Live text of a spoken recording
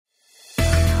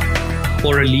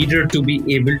for a leader to be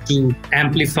able to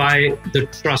amplify the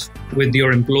trust with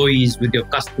your employees, with your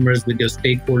customers, with your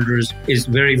stakeholders is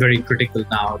very, very critical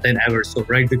now than ever so,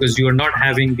 right? Because you are not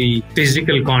having the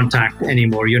physical contact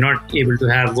anymore. You're not able to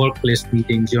have workplace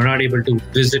meetings. You're not able to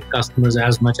visit customers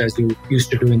as much as you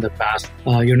used to do in the past.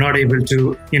 You're not able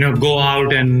to, go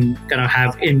out and kind of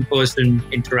have in-person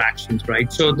interactions,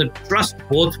 right? So the trust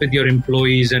both with your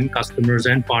employees and customers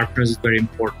and partners is very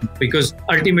important because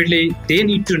ultimately they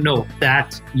need to know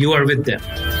that you are with them.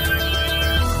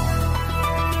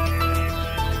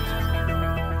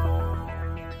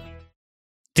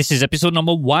 This is episode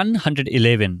number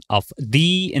 111 of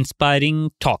The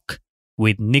Inspiring Talk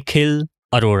with Nikhil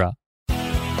Arora.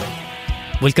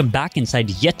 Welcome back inside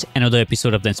yet another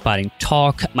episode of The Inspiring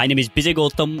Talk. My name is Bijay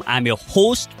Gautam. I'm your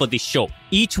host for this show.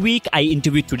 Each week, I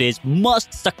interview today's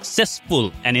most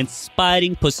successful and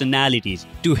inspiring personalities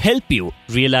to help you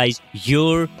realize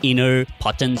your inner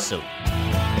potential.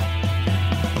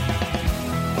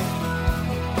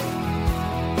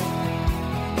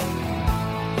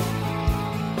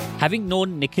 Having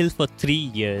known Nikhil for 3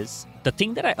 years, the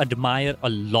thing that I admire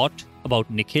a lot about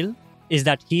Nikhil is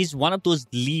that he's one of those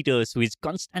leaders who is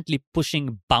constantly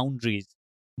pushing boundaries,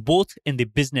 both in the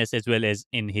business as well as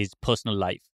in his personal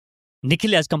life.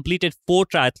 Nikhil has completed 4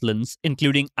 triathlons,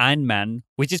 including Ironman,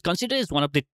 which is considered as one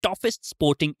of the toughest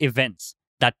sporting events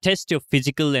that test your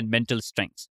physical and mental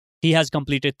strengths. He has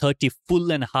completed 30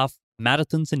 full and half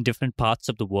marathons in different parts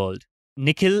of the world.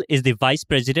 Nikhil is the Vice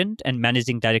President and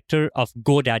Managing Director of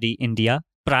GoDaddy India.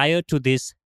 Prior to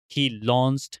this, he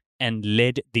launched and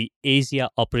led the Asia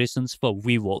operations for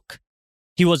WeWork.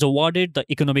 He was awarded the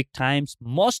Economic Times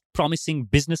Most Promising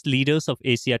Business Leaders of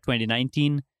Asia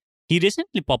 2019. He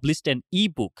recently published an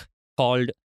ebook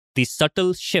called The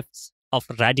Subtle Shifts of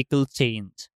Radical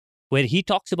Change, where he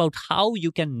talks about how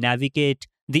you can navigate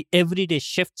the everyday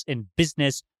shifts in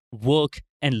business, work,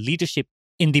 and leadership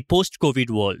in the post-COVID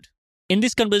world. In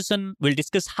this conversation, we'll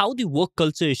discuss how the work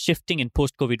culture is shifting in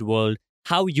post-COVID world,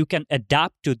 how you can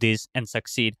adapt to this and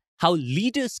succeed, how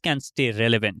leaders can stay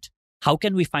relevant, how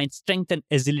can we find strength and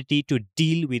agility to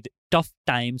deal with tough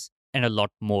times, and a lot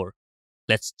more.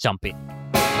 Let's jump in.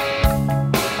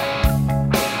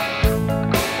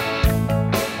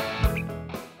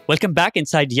 Welcome back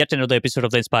inside yet another episode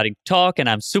of The Inspiring Talk, and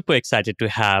I'm super excited to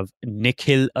have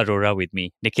Nikhil Arora with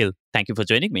me. Nikhil, thank you for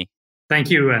joining me. Thank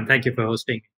you, and thank you for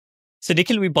hosting. So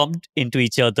Nikhil, we bumped into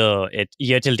each other at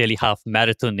Airtel Delhi Half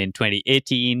Marathon in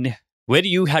 2018, where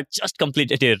you had just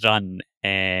completed a run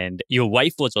and your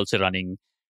wife was also running.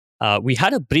 We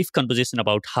had a brief conversation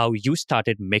about how you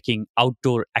started making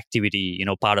outdoor activity,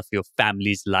 part of your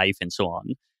family's life and so on.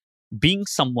 Being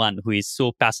someone who is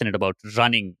so passionate about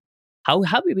running, how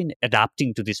have you been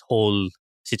adapting to this whole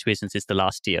situation since the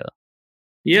last year?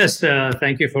 Yes,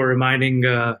 thank you for reminding.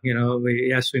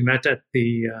 We met at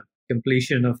the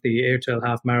completion of the Airtel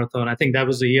Half Marathon. I think that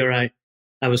was the year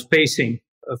I was pacing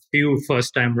a few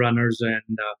first-time runners,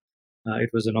 and it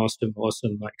was an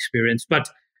awesome experience. But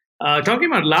talking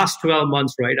about last 12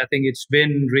 months, right? I think it's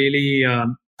been really,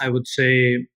 I would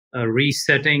say,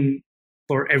 resetting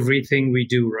for everything we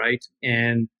do, right?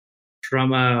 And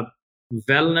from a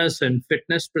wellness and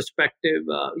fitness perspective,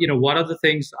 one of the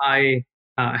things I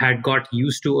had got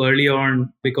used to early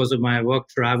on because of my work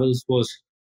travels was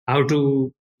how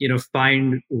to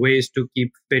find ways to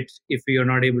keep fit if you're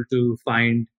not able to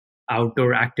find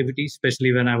outdoor activities,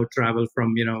 especially when I would travel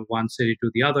from, one city to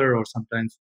the other or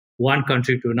sometimes one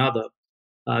country to another.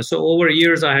 So over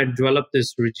years, I had developed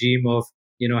this regime of,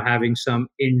 having some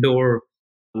indoor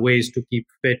ways to keep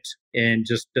fit and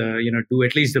just, do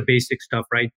at least the basic stuff,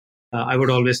 right? I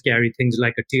would always carry things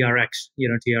like a TRX.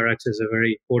 TRX is a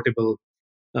very portable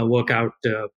workout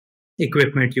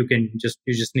equipment. You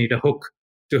just need a hook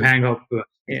to hang up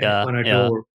on a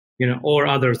door, or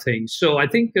other things. So I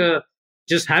think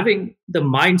just having the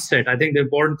mindset, I think the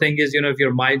important thing is, if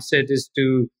your mindset is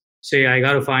to say, I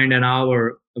got to find an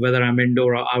hour, whether I'm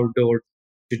indoor or outdoor,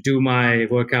 to do my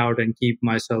workout and keep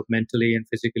myself mentally and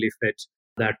physically fit,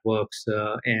 that works.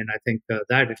 And I think that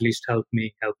at least helped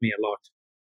me a lot.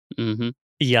 Mm-hmm.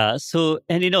 Yeah. So,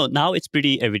 and now it's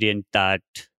pretty evident that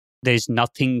there is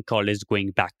nothing called as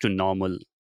going back to normal.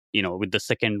 With the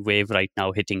second wave right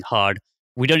now hitting hard,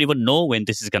 we don't even know when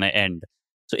this is going to end.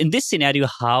 So in this scenario,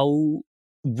 how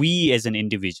we as an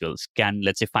individuals can,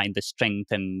 let's say, find the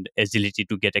strength and agility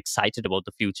to get excited about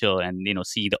the future and,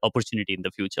 see the opportunity in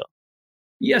the future?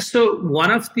 Yes. So one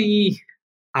of the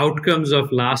outcomes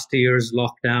of last year's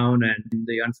lockdown and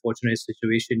the unfortunate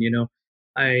situation,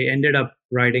 I ended up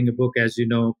writing a book, as you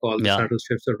know, called The Subtle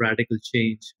Shifts of Radical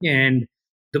Change. And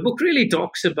the book really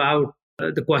talks about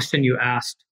the question you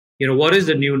asked. what is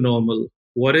the new normal?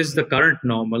 What is the current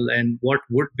normal? And what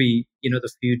would be,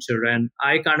 the future? And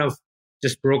I kind of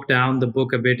just broke down the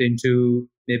book a bit into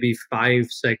maybe 5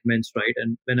 segments, right?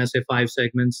 And when I say 5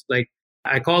 segments, like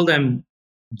I call them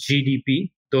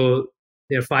GDP, though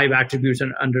there are 5 attributes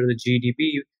under the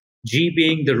GDP. G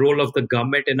being the role of the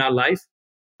government in our life.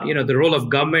 The role of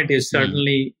government is Mm.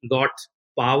 certainly lot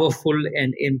powerful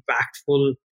and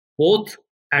impactful, both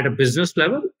at a business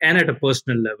level and at a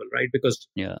personal level, right? Because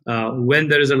Yeah. when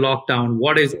there is a lockdown,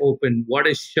 what is open, what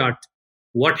is shut,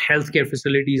 what healthcare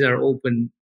facilities are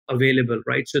open, available,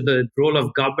 right? So the role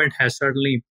of government has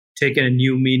certainly taken a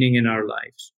new meaning in our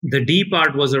lives. The D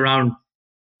part was around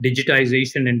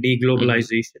digitization and Hmm.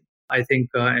 deglobalization, I think,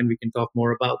 and we can talk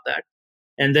more about that.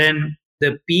 And then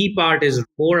the P part is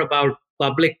more about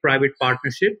public private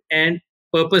partnership and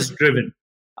purpose driven.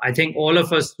 I think all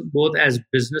of us, both as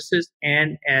businesses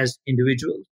and as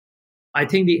individuals, I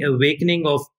think the awakening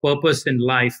of purpose in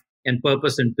life and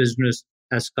purpose in business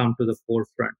has come to the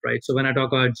forefront, right? So when I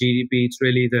talk about GDP, it's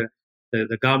really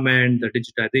the government, the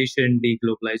digitization,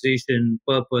 deglobalization,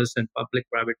 purpose, and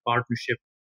public-private partnership,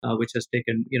 which has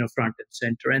taken front and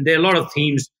center. And there are a lot of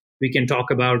themes we can talk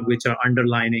about which are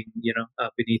underlining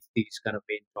beneath these kind of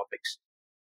main topics.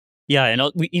 Yeah,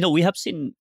 and we have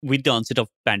seen with the onset of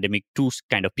pandemic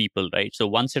kind of people, right? So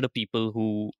one set of people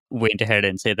who went ahead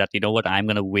and said that, you know what, I'm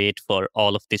going to wait for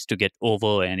all of this to get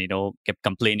over, and kept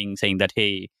complaining, saying that,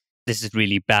 hey, this is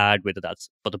really bad, whether that's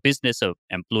for the business or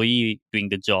employee doing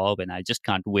the job, and I just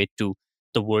can't wait to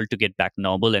the world to get back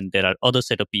normal. And there are other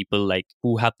set of people like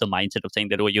who have the mindset of saying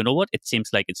that, oh, you know what, it seems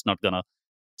like it's not gonna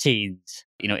change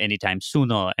anytime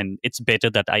sooner, and it's better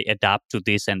that I adapt to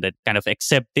this and that kind of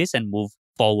accept this and move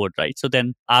forward, right? So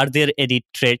then, are there any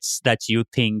traits that you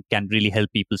think can really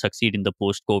help people succeed in the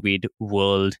post COVID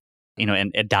world,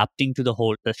 and adapting to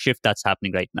the shift that's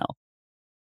happening right now?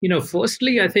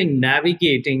 Firstly, I think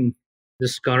navigating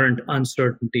this current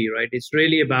uncertainty, right? It's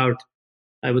really about,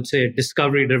 I would say, a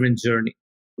discovery driven journey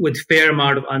with fair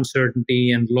amount of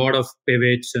uncertainty and a lot of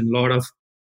pivots and a lot of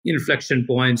inflection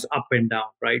points up and down,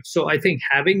 right? So I think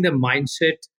having the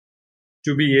mindset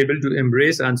to be able to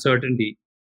embrace uncertainty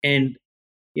and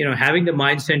having the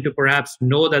mindset to perhaps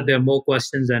know that there are more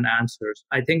questions than answers,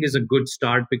 I think is a good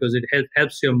start because it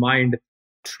helps your mind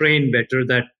train better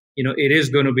that it is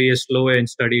going to be a slow and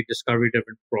steady discovery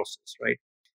driven process, right?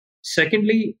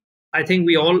 Secondly, I think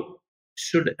we all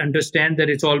should understand that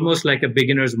it's almost like a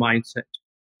beginner's mindset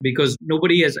because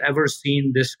nobody has ever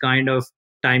seen this kind of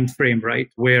time frame, right?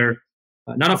 Where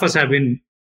none of us have been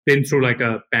through like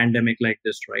a pandemic like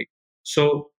this, right?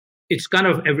 So it's kind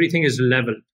of everything is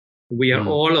leveled. We are Mm.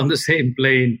 all on the same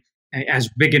plane as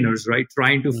beginners, right?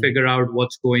 Trying to Mm. figure out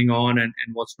what's going on and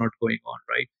what's not going on,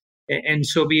 right? And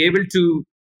so be able to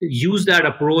use that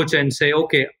approach and say,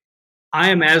 okay, I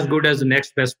am as good as the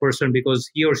next best person because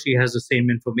he or she has the same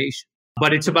information.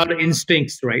 But it's about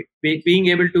instincts, right? Being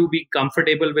able to be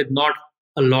comfortable with not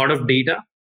a lot of data,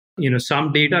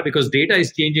 some data, because data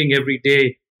is changing every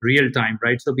day, real time,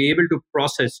 right? So be able to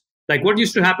process, like what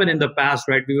used to happen in the past,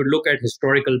 right? We would look at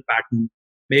historical pattern,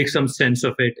 make some sense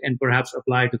of it, and perhaps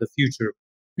apply to the future.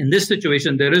 In this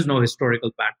situation, there is no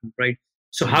historical pattern, right?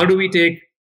 So how Mm. do we take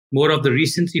more of the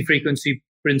recency frequency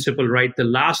principle, right? The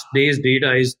last day's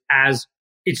data is as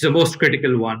it's the most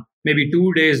critical one. Maybe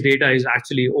 2 days data is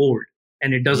actually old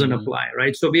and it doesn't Mm. apply,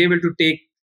 right? So be able to take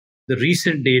the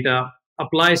recent data,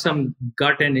 apply some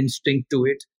gut and instinct to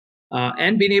it,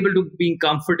 and being able to be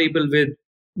comfortable with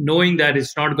knowing that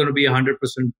it's not going to be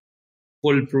 100%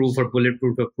 foolproof or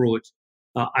bulletproof approach.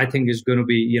 I think is going to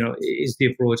be, is the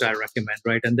approach I recommend,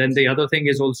 right? And then the other thing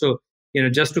is also,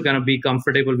 just to kind of be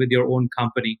comfortable with your own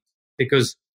company,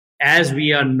 because as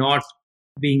we are not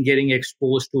being getting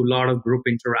exposed to a lot of group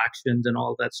interactions and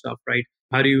all that stuff, right?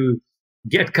 How do you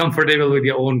get comfortable with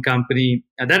your own company?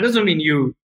 And that doesn't mean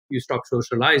you stop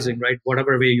socializing, right?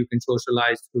 Whatever way you can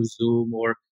socialize through Zoom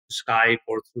or Skype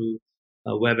or through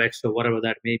WebEx or whatever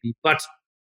that may be, but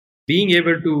being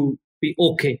able to be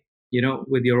okay,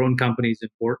 with your own company is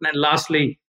important. And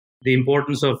lastly, the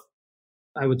importance of,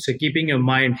 I would say, keeping your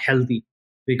mind healthy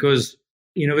because,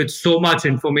 with so much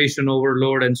information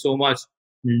overload and so much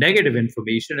negative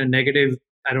information and negative,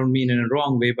 I don't mean in a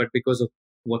wrong way, but because of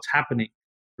what's happening,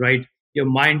 right? Your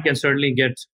mind can certainly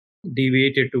get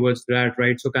deviated towards that,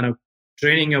 right? So kind of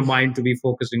training your mind to be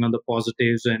focusing on the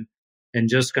positives and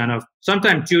just kind of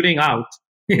sometimes tuning out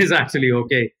is actually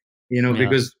okay, Yeah.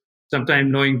 because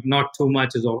sometimes knowing not too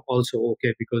much is also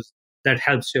okay because that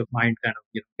helps your mind kind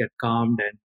of get calmed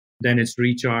and then it's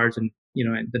recharged and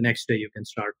and the next day you can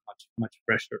start much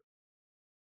fresher.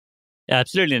 Yeah,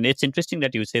 absolutely. And it's interesting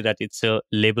that you say that it's a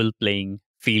level playing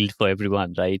field for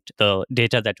everyone, right? The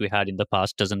data that we had in the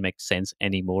past doesn't make sense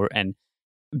anymore. And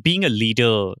being a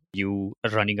leader, you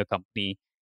running a company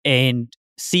and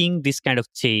seeing this kind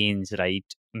of change, right?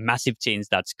 Massive change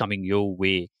that's coming your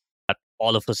way that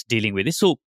all of us dealing with it.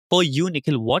 So for you,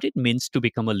 Nikhil, what it means to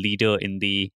become a leader in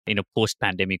the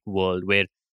post-pandemic world where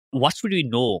what should we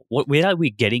know? Where are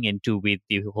we getting into with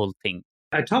the whole thing?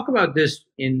 I talk about this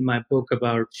in my book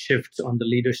about shifts on the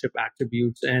leadership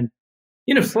attributes. And,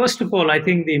 first of all, I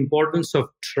think the importance of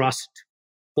trust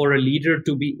for a leader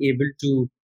to be able to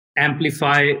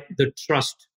amplify the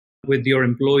trust with your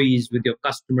employees, with your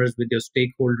customers, with your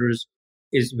stakeholders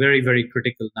is very, very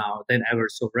critical now than ever.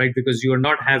 So, right? Because you are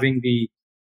not having the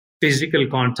physical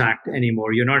contact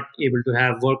anymore. You're not able to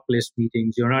have workplace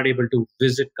meetings. You're not able to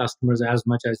visit customers as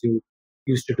much as you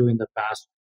used to do in the past.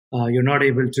 You're not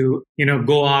able to,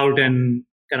 go out and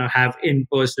kind of have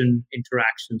in-person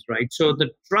interactions, right? So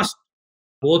the trust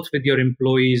both with your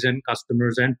employees and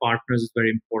customers and partners is very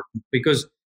important because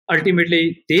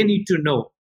ultimately they need to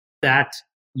know that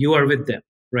you are with them,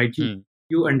 right?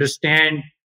 You understand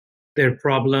their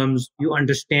problems, you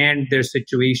understand their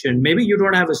situation. Maybe you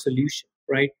don't have a solution,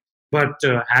 right? But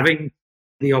having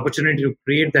the opportunity to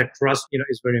create that trust,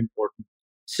 is very important.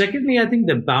 Secondly, I think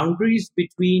the boundaries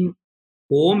between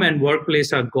home and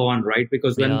workplace are gone, right?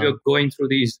 Because when we're going through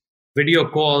these video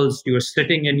calls, you're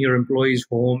sitting in your employee's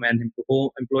home and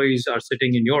employees are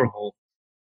sitting in your home.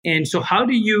 And so how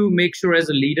do you make sure as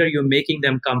a leader you're making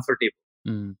them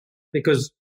comfortable?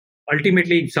 Because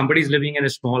ultimately somebody's living in a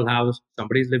small house,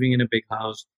 somebody's living in a big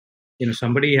house,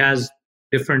 somebody has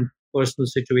different personal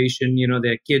situation,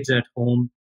 their kids at home,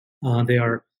 they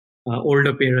are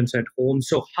older parents at home.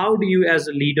 So how do you as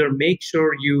a leader make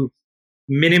sure you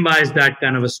minimize that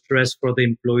kind of a stress for the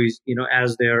employees,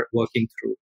 as they're working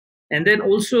through? And then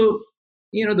also,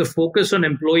 the focus on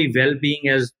employee well-being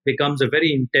has becomes a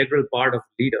very integral part of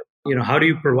leader. How do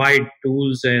you provide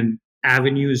tools and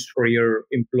avenues for your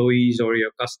employees or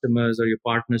your customers or your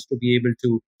partners to be able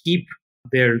to keep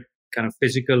their kind of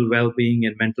physical well-being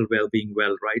and mental well-being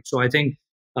well, right? So I think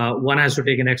one has to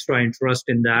take an extra interest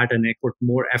in that and put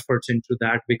more efforts into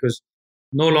that because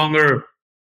no longer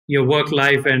your work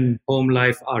life and home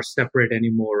life are separate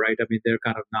anymore, right? I mean, they're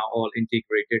kind of now all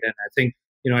integrated. And I think,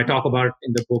 I talk about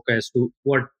in the book as to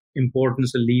what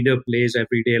importance a leader plays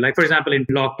every day. Like, for example, in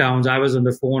lockdowns, I was on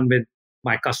the phone with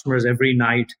my customers every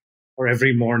night or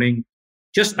every morning,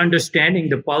 just understanding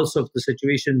the pulse of the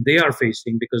situation they are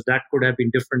facing, because that could have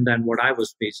been different than what I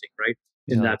was facing, right?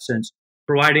 In that sense,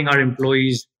 providing our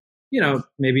employees,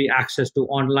 maybe access to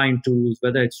online tools,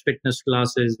 whether it's fitness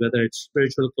classes, whether it's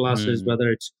spiritual classes, whether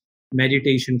it's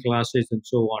meditation classes and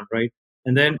so on, right?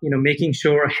 And then, making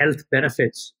sure health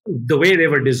benefits, the way they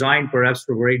were designed perhaps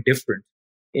were very different.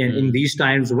 In these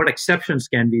times, what exceptions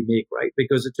can we make, right?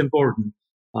 Because it's important.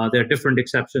 There are different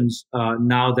exceptions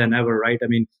now than ever, right? I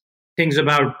mean, things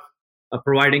about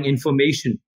providing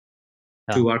information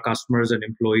to our customers and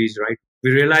employees, right? We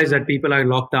realized that people are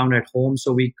locked down at home,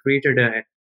 so we created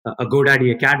a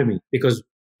GoDaddy Academy because,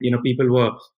 people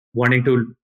were wanting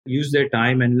to use their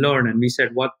time and learn. And we said,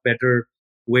 what better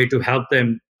way to help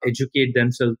them educate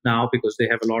themselves now because they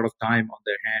have a lot of time on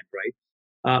their hand,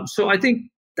 right? So I think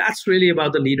that's really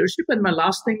about the leadership. And my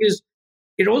last thing is,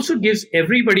 it also gives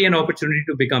everybody an opportunity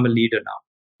to become a leader now.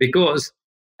 Because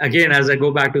again, as I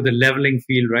go back to the leveling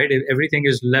field, right? Everything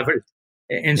is leveled.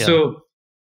 And so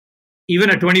even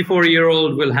a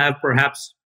 24-year-old will have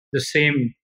perhaps the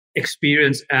same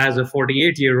experience as a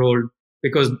 48-year-old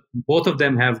because both of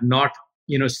them have not,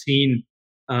 seen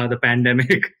the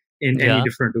pandemic in any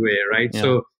different way, right?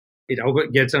 So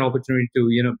it gets an opportunity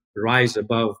to, rise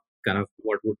above kind of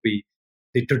what would be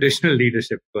the traditional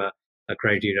leadership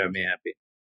criteria may have been.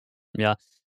 Yeah.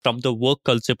 From the work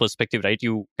culture perspective, right,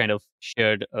 you kind of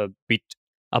shared a bit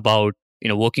about,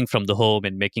 working from the home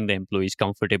and making the employees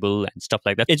comfortable and stuff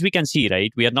like that. As we can see,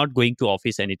 right, we are not going to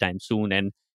office anytime soon.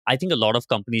 And I think a lot of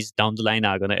companies down the line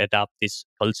are going to adapt this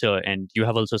culture. And you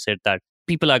have also said that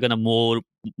people are going to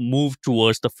move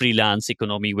towards the freelance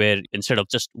economy where instead of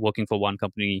just working for one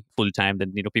company full time,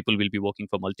 then, people will be working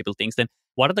for multiple things. Then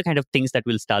what are the kind of things that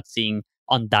we'll start seeing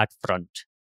on that front?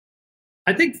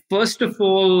 I think, first of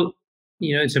all,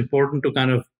 it's important to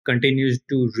kind of continue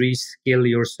to reskill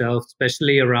yourself,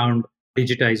 especially around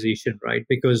digitization, right?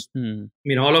 Because,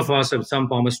 all of us have some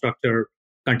form of structure,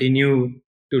 continue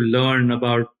to learn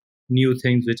about new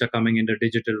things which are coming in the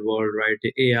digital world, right?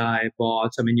 The AI,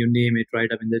 bots, I mean, you name it, right?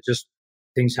 I mean, there's just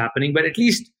things happening, but at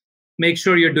least make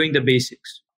sure you're doing the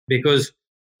basics because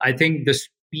I think the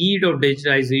speed of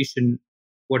digitization,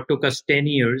 what took us 10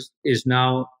 years is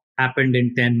now happened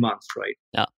in 10 months, right?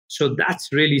 Yeah. So that's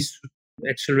really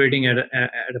accelerating at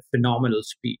a phenomenal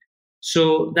speed.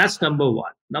 So that's number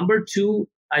one. Number two,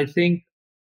 I think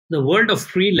the world of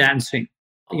freelancing,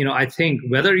 I think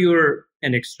whether you're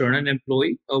an external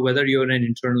employee or whether you're an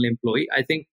internal employee, I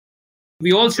think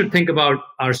we all should think about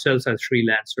ourselves as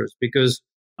freelancers, because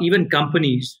even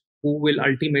companies who will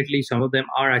ultimately, some of them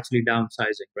are actually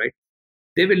downsizing, right?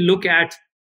 They will look at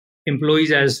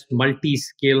employees as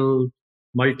multi-skilled,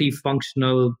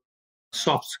 multifunctional,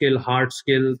 soft skill, hard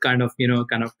skill kind of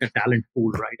a talent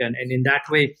pool, right? And in that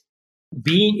way,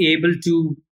 being able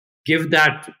to give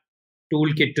that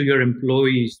toolkit to your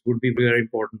employees would be very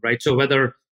important, right? So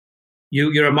whether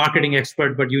you're a marketing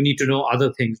expert, but you need to know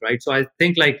other things, right? So I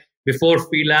think like before,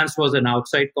 freelance was an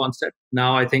outside concept.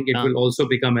 Now I think it will also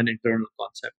become an internal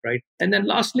concept, right? And then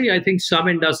lastly, I think some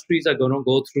industries are going to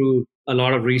go through a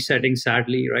lot of resetting,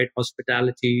 sadly, right?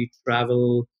 Hospitality,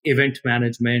 travel, event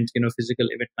management, physical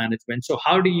event management. So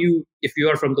how do you, if you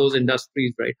are from those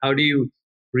industries, right, how do you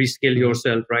reskill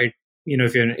yourself, right?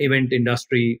 If you're in an event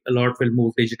industry, a lot will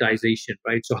move digitization,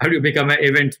 right? So how do you become an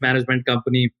event management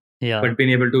company, but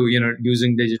being able to,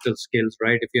 using digital skills,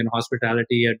 right? If you're in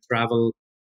hospitality and travel,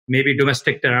 maybe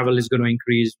domestic travel is going to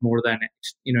increase more than,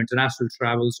 international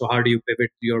travel. So how do you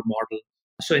pivot your model?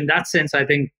 So in that sense, I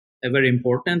think very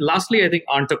important. And lastly, I think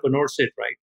entrepreneurship,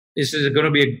 right? This is going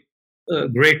to be a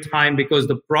great time because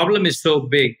the problem is so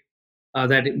big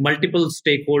that multiple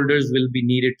stakeholders will be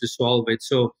needed to solve it.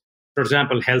 So, for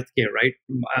example, healthcare, right?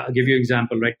 I'll give you an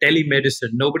example, right?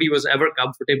 Telemedicine. Nobody was ever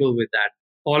comfortable with that.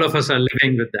 All of us are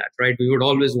living with that, right? We would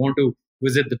always want to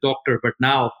visit the doctor, but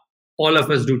now all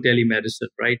of us do telemedicine,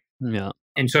 right? Yeah.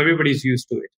 And so everybody's used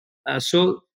to it.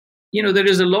 There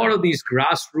is a lot of these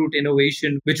grassroots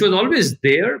innovation, which was always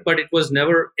there, but it was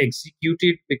never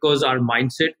executed because our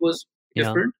mindset was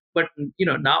different. But,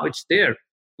 now it's there.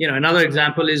 Another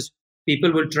example is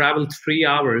people will travel 3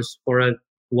 hours for a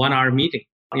 1 hour meeting,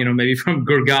 maybe from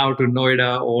Gurgaon to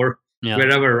Noida or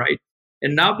wherever, right?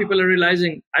 And now people are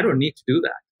realizing, I don't need to do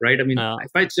that, right? I mean,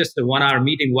 if it's just a 1 hour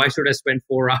meeting, why should I spend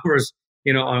 4 hours,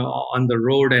 on the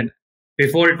road? And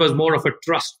before it was more of a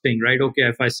trust thing, right? Okay,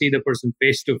 if I see the person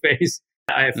face to face,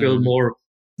 I feel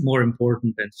more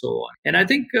important and so on. And I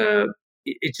think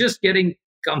it's just getting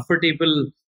comfortable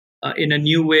in a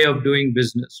new way of doing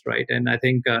business, right? And I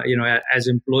think, as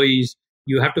employees,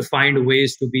 you have to find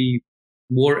ways to be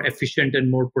more efficient and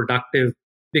more productive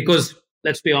because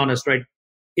let's be honest, right?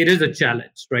 It is a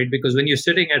challenge, right? Because when you're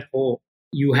sitting at home,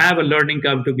 you have a learning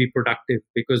curve to be productive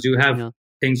because you have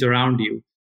things around you.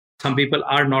 Some people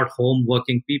are not home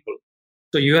working people.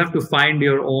 So you have to find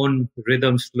your own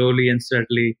rhythm slowly and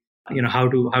steadily, how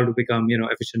to become,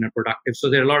 efficient and productive. So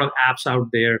there are a lot of apps out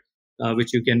there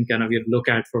which you can kind of look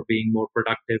at for being more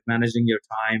productive, managing your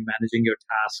time, managing your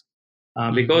tasks,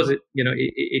 because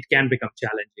it can become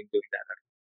challenging doing that.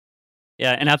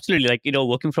 Yeah, and absolutely. Like,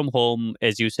 working from home,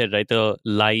 as you said, right, the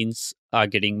lines are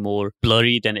getting more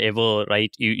blurry than ever,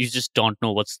 right? You just don't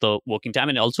know what's the working time.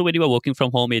 And also when you are working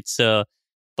from home, it's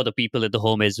for the people at the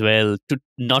home as well to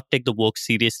not take the work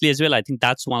seriously as well. I think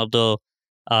that's one of the,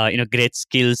 great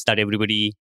skills that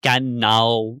everybody can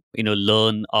now,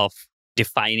 learn of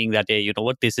defining that, hey, you know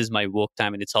what, this is my work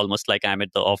time. And it's almost like I'm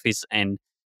at the office and,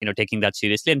 taking that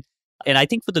seriously. And I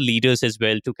think for the leaders as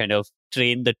well to kind of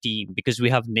train the team because we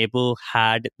have never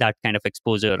had that kind of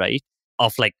exposure, right?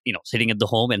 Of like, sitting at the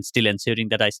home and still ensuring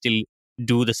that I still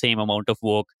do the same amount of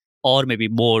work or maybe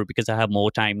more because I have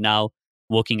more time now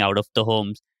working out of the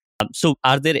homes. So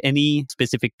are there any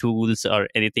specific tools or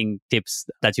anything tips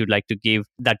that you'd like to give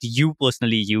that you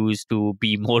personally use to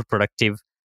be more productive,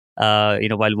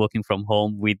 while working from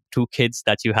home with 2 kids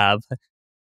that you have?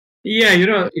 Yeah,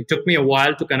 it took me a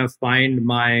while to kind of find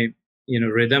my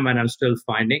rhythm, and I'm still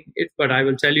finding it. But I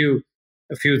will tell you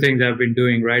a few things I've been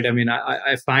doing, right? I mean,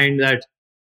 I find that,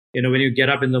 when you get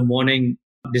up in the morning,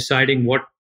 deciding what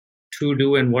to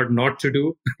do and what not to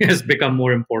do has become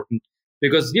more important.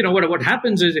 Because, what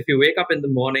happens is if you wake up in the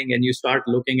morning and you start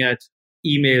looking at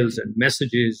emails and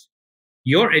messages,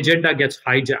 your agenda gets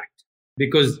hijacked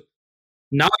because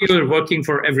now you're working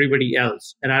for everybody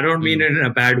else. And I don't mean it in a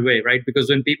bad way, right? Because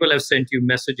when people have sent you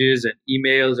messages and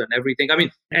emails and everything, I mean,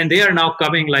 and they are now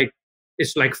coming like,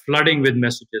 it's like flooding with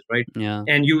messages, right? Yeah.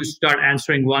 And you start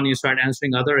answering one, you start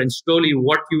answering other, and slowly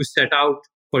what you set out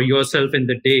for yourself in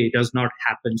the day does not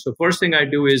happen. So first thing I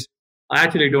do is I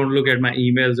actually don't look at my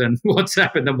emails and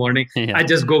WhatsApp in the morning. Yeah. I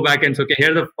just go back and say, okay,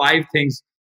 here are the 5 things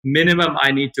minimum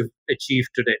I need to achieve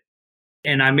today.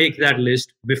 And I make that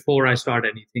list before I start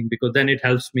anything because then it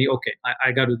helps me. Okay,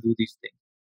 I got to do these things.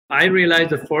 I realize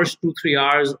the first 2-3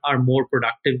 hours are more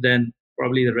productive than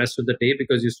probably the rest of the day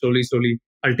because you slowly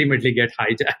ultimately get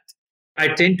hijacked. I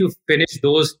tend to finish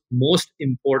those most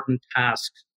important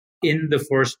tasks in the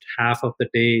first half of the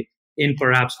day, in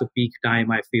perhaps the peak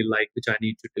time I feel like, which I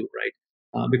need to do,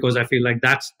 right? Because I feel like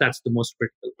that's the most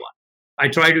critical one. I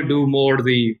try to do more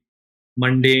the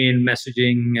mundane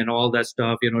messaging and all that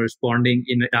stuff, responding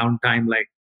in a downtime like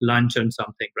lunch and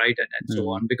something, right? And so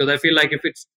Mm. on. Because I feel like if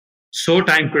it's so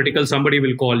time critical, somebody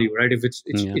will call you, right? If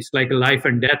Yeah. it's like a life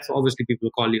and death, obviously people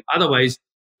will call you. Otherwise,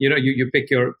 you pick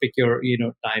your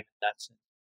time in that sense.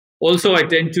 Also, I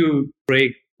tend to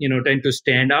break, tend to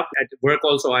stand up at work.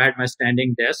 Also, I had my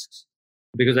standing desks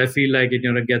because I feel like it,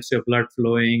 gets your blood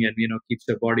flowing and, keeps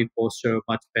your body posture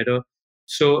much better.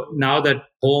 So now that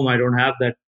home, I don't have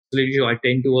that facility. I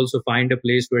tend to also find a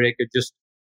place where I could just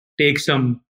take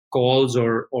some calls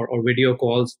or video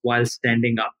calls while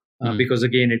standing up, Mm. because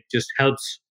again, it just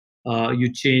helps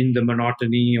you change the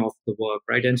monotony of the work,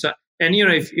 right? And so, and,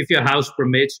 if your house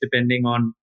permits, depending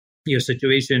on your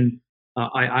situation,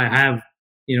 I have,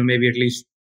 maybe at least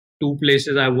two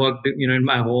places I worked, in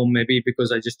my home, maybe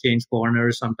because I just change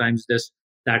corners. Sometimes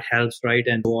that helps, right?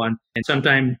 And so on. And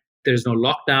sometimes there's no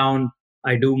lockdown.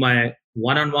 I do my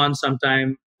one-on-one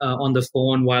sometime on the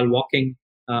phone while walking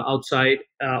outside.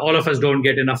 All of us don't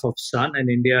get enough of sun in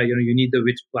India. You need the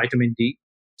vitamin D.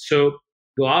 So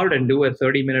go out and do a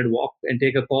 30-minute walk and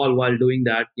take a call while doing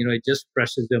that. It just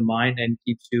freshes your mind and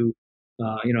keeps you,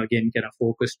 again, kind of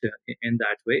focused in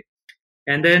that way.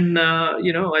 And then,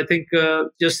 I think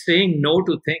just saying no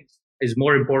to things is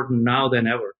more important now than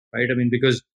ever, right? I mean,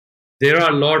 because there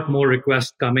are a lot more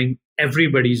requests coming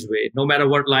everybody's way. No matter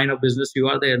what line of business you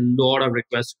are, there are a lot of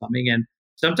requests coming. And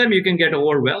sometimes you can get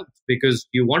overwhelmed because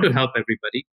you want to help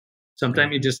everybody. Yeah.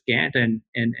 Sometimes you just can't. And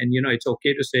it's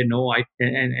okay to say no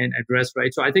and address,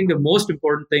 right? So I think the most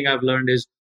important thing I've learned is,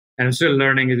 and I'm still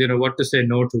learning, is, what to say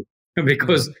no to.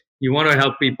 Because you want to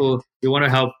help people, you want to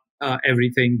help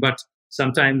everything. But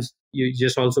sometimes you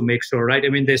just also make sure, right? I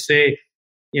mean, they say,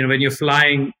 when you're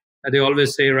flying, they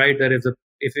always say, right, that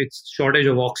if it's shortage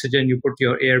of oxygen, you put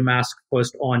your air mask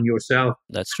first on yourself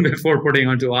That's true. before putting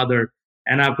onto other.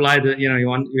 And apply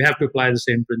you have to apply the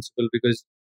same principle, because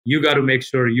you got to make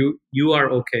sure you are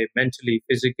okay mentally,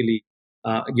 physically,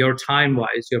 your time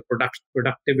wise, your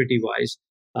productivity wise,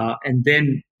 and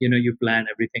then you plan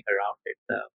everything around it.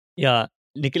 Yeah.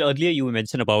 Nikhil, earlier you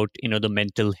mentioned about, the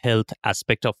mental health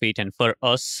aspect of it. And for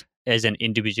us as an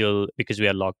individual, because we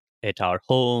are locked at our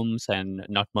homes and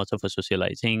not much of a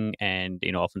socializing, and,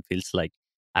 often feels like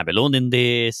I'm alone in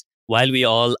this, while we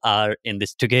all are in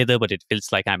this together, but it feels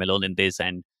like I'm alone in this.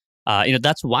 And,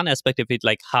 that's one aspect of it,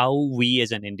 like how we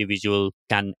as an individual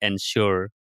can ensure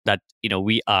that,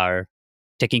 we are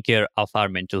taking care of our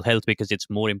mental health, because it's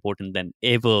more important than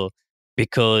ever,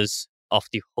 because of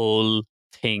the whole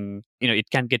thing. It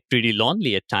can get pretty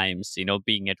lonely at times,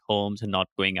 being at homes and not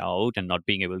going out and not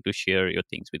being able to share your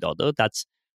things with others. That's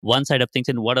one side of things.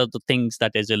 And what are the things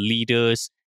that as a leaders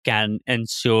can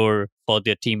ensure for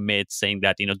their teammates, saying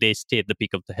that they stay at the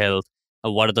peak of the health?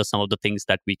 What are some of the things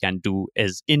that we can do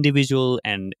as individual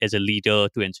and as a leader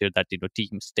to ensure that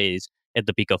team stays at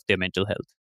the peak of their mental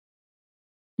health?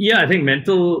 Yeah, I think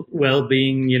mental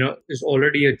well-being, is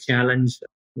already a challenge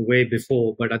way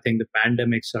before, but I think the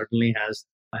pandemic certainly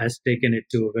has taken it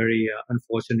to a very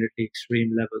unfortunately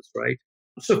extreme levels, right?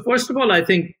 So first of all, I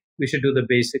think we should do the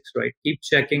basics, right? Keep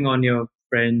checking on your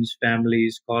friends,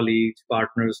 families, colleagues,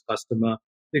 partners, customer,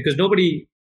 because nobody,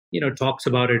 talks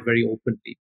about it very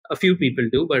openly. A few people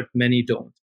do, but many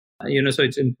don't. So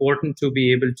it's important to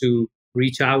be able to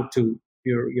reach out to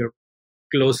your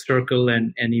close circle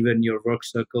and even your work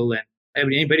circle and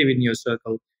anybody within your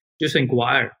circle. Just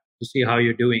inquire to see how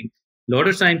you're doing. A lot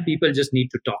of time people just need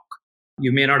to talk.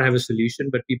 You may not have a solution,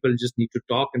 but people just need to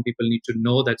talk, and people need to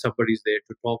know that somebody's there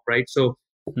to talk, right? So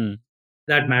Hmm.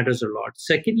 that matters a lot.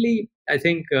 Secondly, I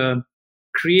think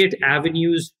create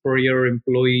avenues for your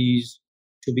employees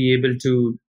to be able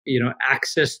to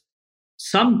access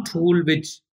some tool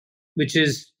which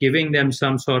is giving them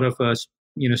some sort of a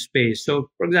space. So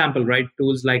for example, right,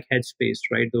 tools like Headspace,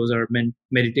 right, those are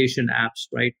meditation apps,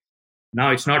 right?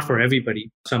 Now it's not for everybody.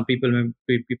 Some people may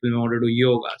want to do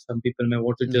yoga, some people may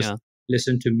want to just Yeah.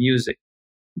 listen to music,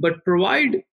 but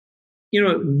provide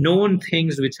known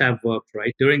things which have worked,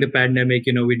 right? During the pandemic,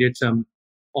 we did some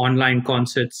online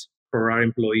concerts for our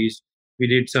employees. We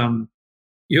did some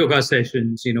yoga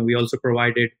sessions. We also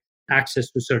provided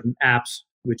access to certain apps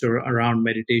which are around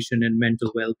meditation and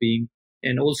mental well-being.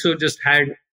 And also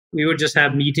we would just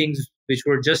have meetings which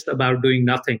were just about doing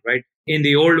nothing, right? In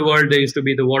the old world, there used to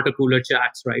be the water cooler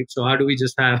chats, right? So how do we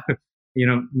just have,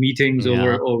 meetings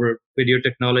Yeah. over video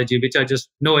technology, which are just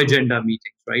no agenda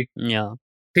meetings, right? Yeah.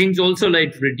 Things also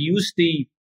like reduce the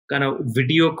kind of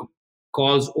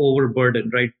calls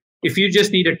overburdened, right? If you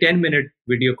just need a 10-minute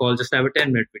video call, just have a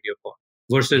 10-minute video call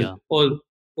versus Yeah.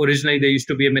 originally there used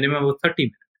to be a minimum of 30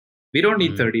 minutes. We don't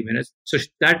need Mm, 30 minutes. So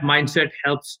that mindset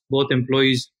helps both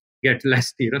employees get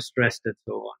less, stressed and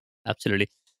so on. absolutely.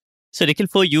 So, Nikhil,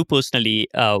 for you personally,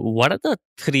 what are the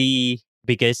three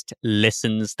biggest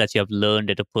lessons that you have learned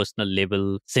at a personal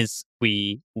level since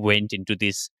we went into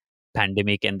this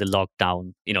pandemic and the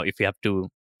lockdown? If you have to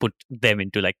put them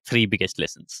into like three biggest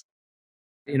lessons.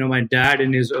 My dad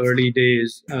in his early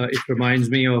days, it reminds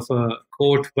me of a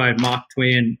quote by Mark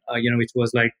Twain, which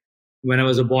was like, when I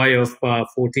was a boy of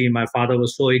 14, my father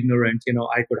was so ignorant,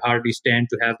 I could hardly stand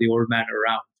to have the old man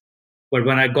around. But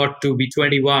when I got to be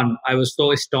 21, I was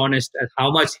so astonished at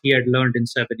how much he had learned in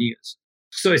 7 years.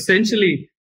 So essentially,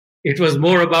 it was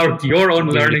more about your own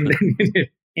learning Beautiful. than it.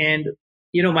 And,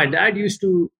 my dad used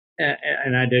to,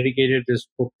 and I dedicated this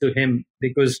book to him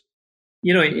because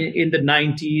in the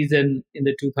 90s and in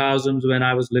the 2000s when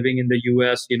I was living in the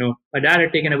US, my dad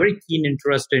had taken a very keen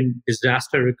interest in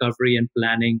disaster recovery and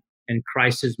planning and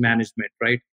crisis management,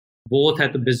 right? Both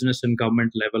at the business and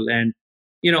government level. And,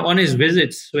 on his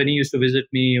visits, when he used to visit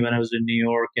me when I was in New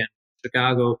York and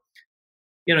Chicago,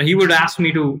 he would ask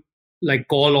me to like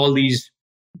call all these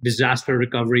disaster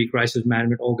recovery crisis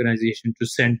management organizations to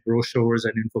send brochures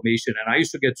and information. And I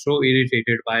used to get so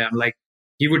irritated by, I'm like,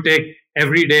 he would take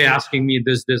every day asking me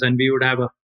this, and we would have a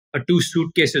two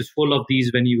suitcases full of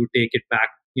these when he would take it back,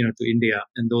 to India.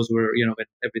 And those were, when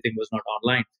everything was not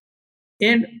online.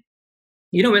 And,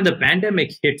 when the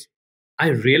pandemic hit, I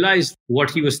realized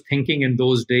what he was thinking in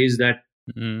those days, that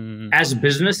Mm, as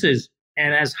businesses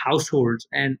and as households,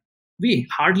 and we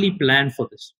hardly plan for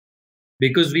this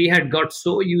because we had got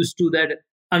so used to that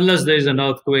unless there's an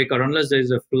earthquake or unless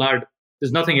there's a flood,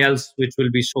 there's nothing else which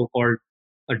will be so called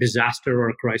a disaster or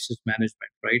a crisis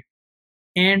management, right?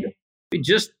 And it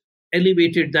just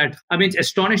elevated that. I mean, it's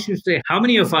astonishing to say how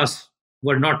many of us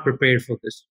were not prepared for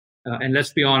this. And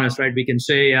let's be honest, right? We can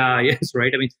say, yes,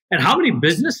 right? I mean, and how many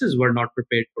businesses were not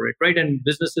prepared for it, right? And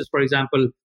businesses, for example,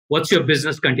 what's your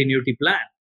business continuity plan?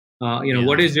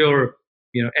 What yeah. is your,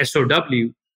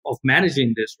 SOW of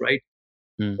managing this, right?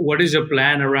 Mm, What is your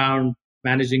plan around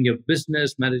managing your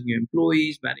business, managing your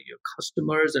employees, managing your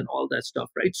customers, and all that stuff,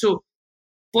 right? So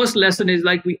first lesson is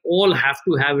like we all have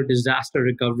to have a disaster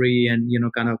recovery and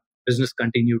kind of business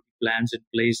continuity plans in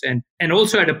place, and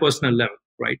also at a personal level,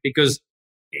 right? Because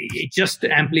it just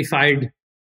amplified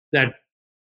that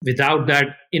without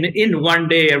that in one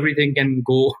day everything can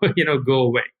go go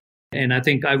away. And I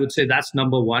think I would say that's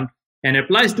number one, and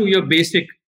applies to your basic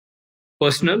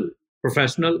personal,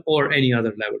 professional, or any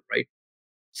other level, right?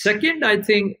 Second, I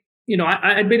think,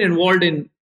 I had been involved in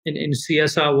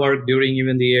CSR work during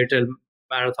even the Airtel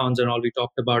marathons and all we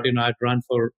talked about. I'd run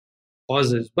for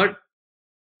causes. But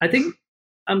I think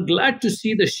I'm glad to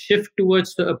see the shift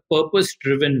towards a purpose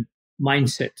driven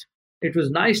mindset. It was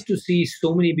nice to see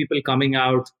so many people coming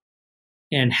out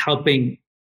and helping,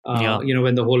 yeah.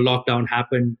 when the whole lockdown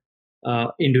happened,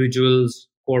 individuals,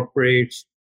 corporates,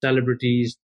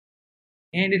 celebrities.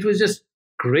 And it was just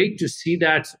great to see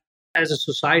that as a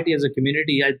society, as a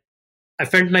community. I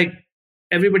felt like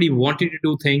everybody wanted to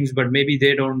do things, but maybe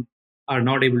they are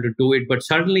not able to do it. But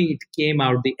suddenly it came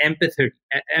out, the empathy,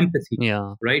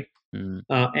 Yeah. right? Mm,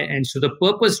 And so the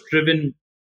purpose-driven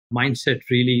mindset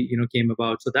really, came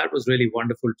about. So that was really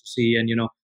wonderful to see. And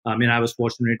I mean, I was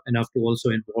fortunate enough to also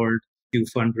involve few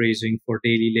fundraising for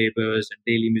daily laborers and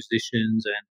daily musicians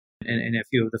and a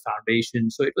few of the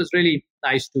foundations. So it was really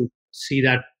nice to see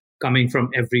that coming from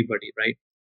everybody, right?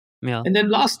 yeah. And then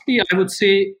lastly, I would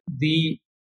say the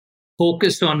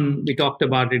focus on, we talked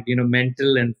about it,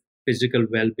 mental and physical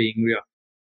well-being.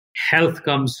 Health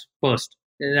comes first.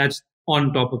 That's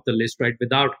on top of the list, right?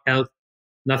 Without health,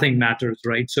 nothing matters,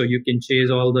 right? So you can chase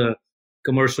all the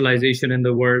commercialization in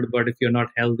the world, but if you're not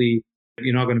healthy,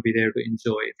 you're not going to be there to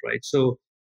enjoy it, right? So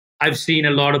I've seen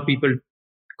a lot of people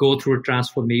go through a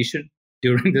transformation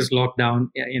during this lockdown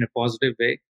in a positive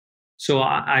way. So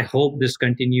I hope this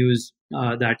continues.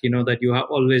 That that you are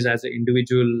always, as an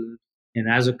individual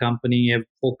and as a company,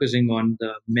 focusing on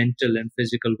the mental and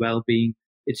physical well-being.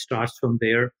 It starts from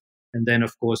there, and then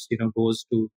of course goes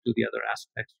to the other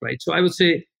aspects, right? So I would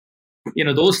say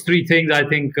those three things I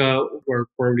think were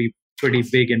probably pretty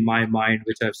big in my mind,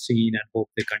 which I've seen and hope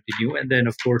they continue. And then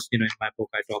of course in my book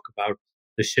I talk about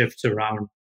the shifts around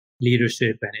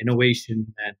leadership and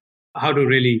innovation and how to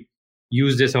really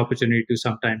use this opportunity to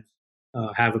sometimes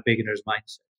have a beginner's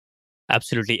mindset.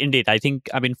 Absolutely, indeed. I think,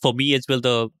 I mean, for me as well,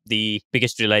 the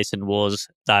biggest realization was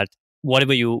that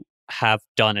whatever you have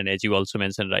done, and as you also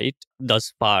mentioned, right,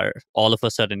 thus far, all of a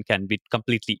sudden can be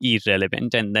completely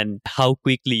irrelevant. And then how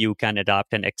quickly you can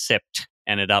adapt and accept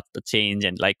and adapt the change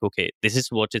and like, okay, this is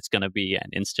what it's going to be. And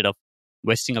instead of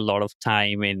wasting a lot of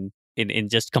time in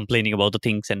just complaining about the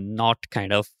things and not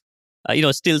kind of,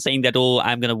 still saying that, oh,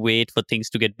 I'm going to wait for things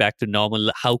to get back to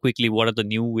normal. How quickly, what are the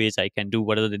new ways I can do?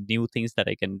 What are the new things that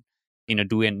I can,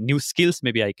 do, and new skills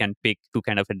maybe I can pick to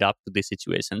kind of adapt to this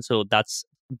situation. So that's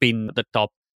been the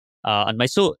top on my.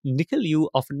 So, Nikhil, you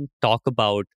often talk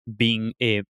about being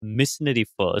a missionary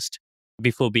first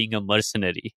before being a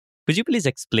mercenary. Could you please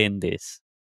explain this?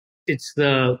 It's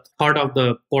the part of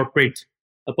the corporate,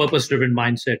 a purpose-driven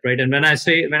mindset, right? And when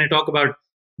I talk about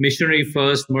missionary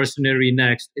first, mercenary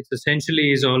next, it's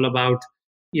essentially is all about,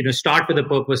 start with a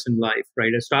purpose in life,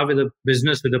 right? And start with a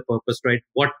business with a purpose, right?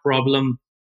 What problem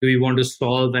do we want to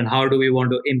solve, and how do we want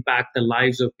to impact the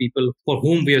lives of people for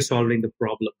whom we are solving the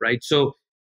problem, right? So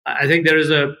I think there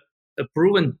is a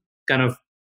proven kind of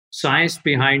science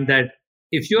behind that.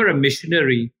 If you're a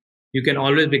missionary, you can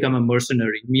always become a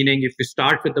mercenary, meaning if you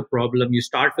start with the problem, you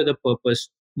start with a purpose,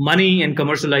 money and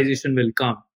commercialization will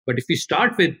come. But if you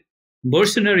start with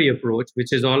mercenary approach,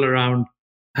 which is all around,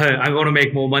 hey, I want to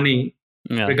make more money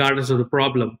regardless of the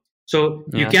problem. So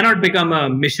you cannot become a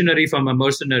missionary from a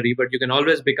mercenary, but you can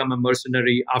always become a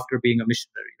mercenary after being a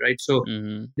missionary, right? So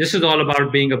this is all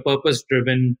about being a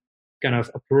purpose-driven kind of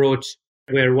approach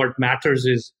where what matters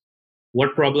is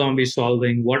what problem are we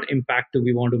solving, what impact do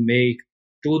we want to make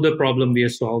to the problem we are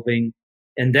solving,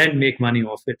 and then make money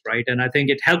off it, right? And I think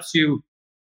it helps you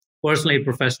personally,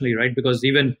 professionally, right? Because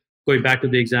even going back to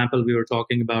the example we were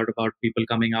talking about people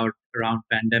coming out around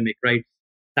pandemic, right?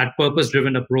 That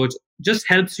purpose-driven approach just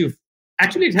helps you.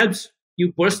 Actually, it helps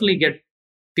you personally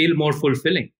feel more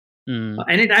fulfilling.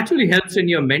 And it actually helps in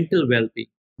your mental well-being.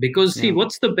 Because see,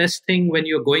 what's the best thing when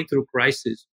you're going through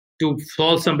crisis? To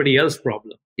solve somebody else's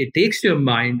problem. It takes your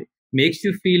mind, makes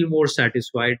you feel more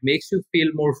satisfied, makes you feel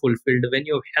more fulfilled when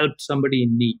you've helped somebody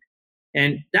in need.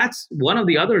 And that's one of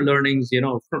the other learnings,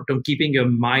 from keeping your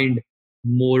mind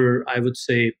more, I would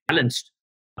say, balanced.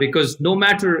 Because no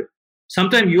matter,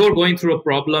 sometimes you're going through a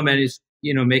problem and it's,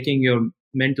 making your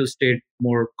mental state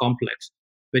more complex.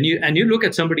 When you look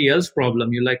at somebody else's problem,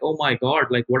 you're like, oh my God,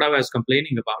 like what I was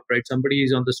complaining about, right? Somebody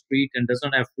is on the street and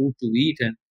doesn't have food to eat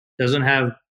and doesn't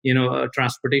have,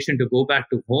 transportation to go back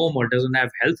to home, or doesn't have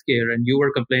healthcare. And you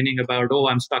were complaining about, oh,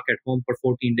 I'm stuck at home for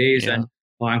 14 days and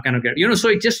I'm kind of so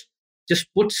it just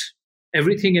puts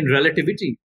everything in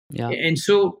relativity. Yeah. And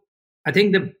so I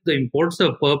think the importance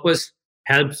of purpose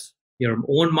helps your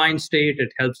own mind state.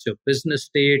 It helps your business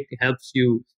state. It helps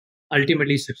you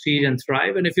ultimately succeed and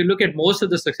thrive. And if you look at most of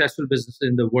the successful businesses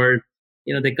in the world,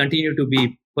 they continue to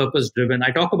be purpose driven. I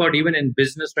talk about even in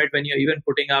business, right? When you're even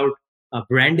putting out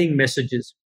branding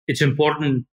messages, it's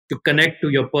important to connect to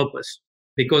your purpose,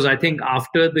 because I think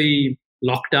after the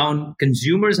lockdown,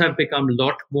 consumers have become a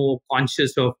lot more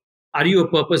conscious of, are you a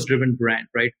purpose driven brand,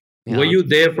 right? Yeah. Were you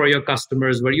there for your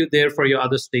customers? Were you there for your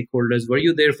other stakeholders? Were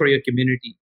you there for your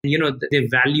community? They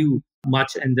value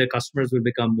much, and their customers will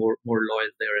become more loyal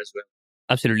there as well.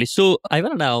 Absolutely. So I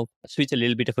want to now switch a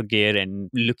little bit of a gear and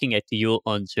looking at your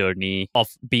own journey of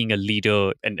being a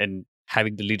leader and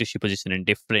having the leadership position in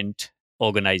different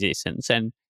organizations.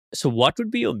 And so what would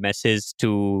be your message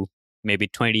to maybe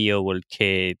 20-year-old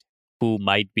kid who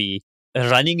might be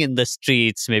running in the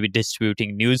streets, maybe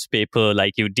distributing newspaper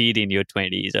like you did in your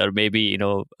 20s, or maybe,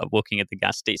 working at the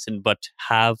gas station, but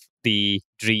have the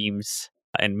dreams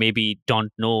and maybe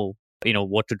don't know,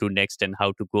 what to do next and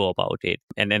how to go about it.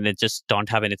 And then they just don't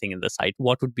have anything in the sight.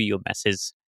 What would be your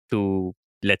message to,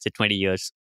 let's say, 20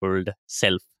 years old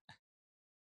self?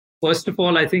 First of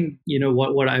all, I think,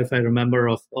 what if I remember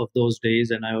of those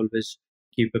days, and I always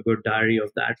keep a good diary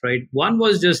of that, right? One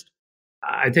was just,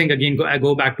 I think, again, I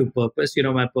go back to purpose.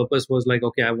 My purpose was like,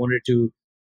 okay,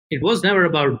 it was never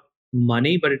about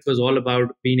money, but it was all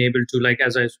about being able to, like,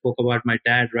 as I spoke about my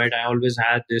dad, right? I always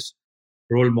had this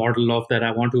role model of that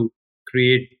I want to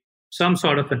create some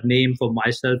sort of a name for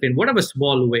myself in whatever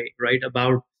small way, right?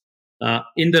 About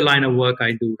in the line of work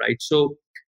I do, right? So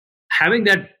having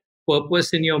that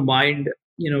purpose in your mind,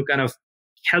 kind of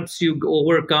helps you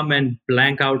overcome and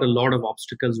blank out a lot of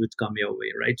obstacles which come your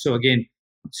way, right? So again,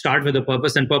 start with a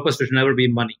purpose, and purpose should never be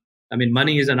money. I mean,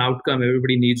 money is an outcome.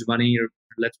 Everybody needs money.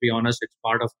 Let's be honest, it's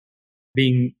part of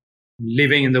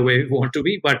living in the way we want to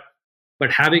be, but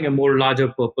having a more larger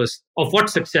purpose of what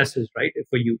success is, right,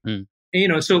 for you.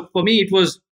 So for me, it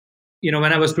was,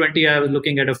 when I was 20, I was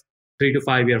looking at a 3 to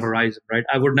 5 year horizon, right?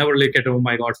 I would never look at, oh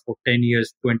my God, for 10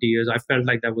 years, 20 years. I felt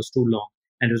like that was too long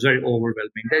and it was very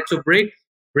overwhelming. So break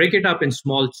it up in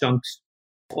small chunks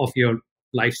of your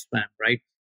lifespan, right?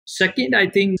 Second, I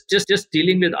think just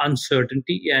dealing with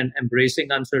uncertainty and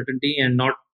embracing uncertainty and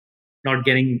not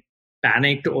getting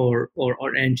panicked or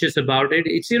anxious about it.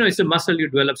 It's a muscle you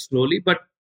develop slowly, but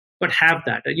have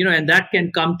that, and that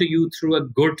can come to you through a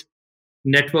good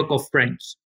network of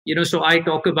friends. So I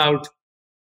talk about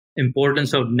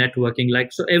importance of networking.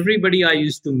 Like, so everybody I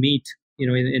used to meet,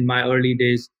 in my early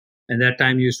days, and that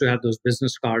time you used to have those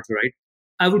business cards, right?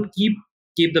 I would keep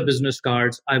the business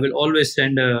cards. I will always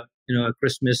send a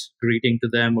Christmas greeting to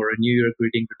them, or a New Year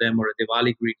greeting to them, or a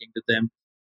Diwali greeting to them.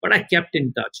 But I kept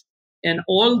in touch, and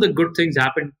all the good things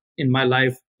happened in my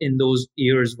life in those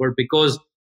years were because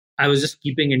I was just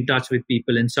keeping in touch with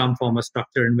people in some form or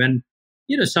structure. And when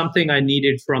something I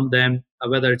needed from them,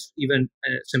 whether it's even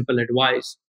simple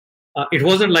advice, it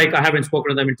wasn't like I haven't spoken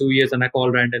to them in 2 years and I call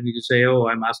randomly to say, "Oh,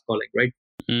 I'm ask calling," right?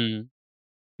 Mm.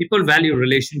 People value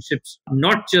relationships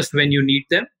not just when you need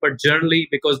them, but generally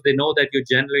because they know that you're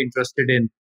generally interested in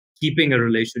keeping a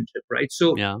relationship, right?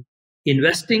 So Yeah.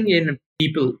 investing in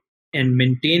people and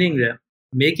maintaining them,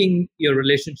 making your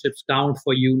relationships count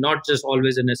for you, not just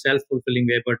always in a self-fulfilling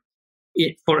way, but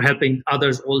for helping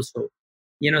others also.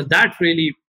 That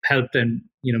really helped and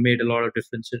made a lot of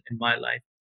difference in my life.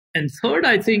 And third,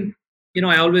 I think,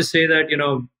 I always say that,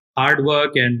 hard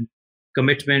work and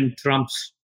commitment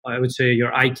trumps, I would say,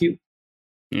 your IQ.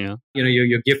 Yeah.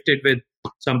 You're gifted with,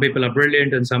 some people are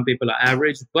brilliant and some people are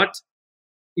average. But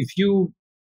if you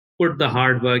put the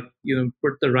hard work,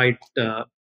 put the right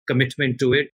commitment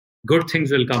to it, good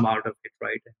things will come out of it,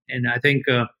 right? And I think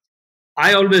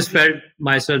I always felt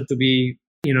myself to be,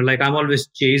 like I'm always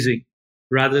chasing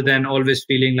rather than always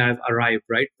feeling like I've arrived,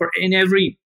 right? For in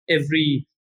every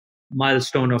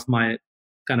milestone of my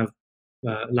kind of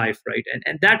life, right?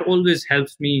 And that always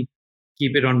helps me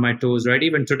keep it on my toes, right?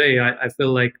 Even today, I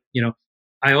feel like,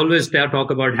 I always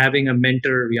talk about having a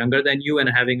mentor younger than you and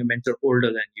having a mentor older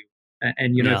than you.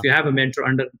 And if Yeah. you have a mentor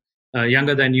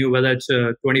younger than you, whether it's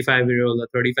a 25-year-old or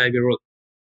 35-year-old,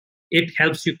 it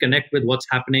helps you connect with what's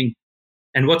happening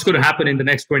and what's going to happen in the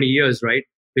next 20 years, right?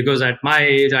 Because at my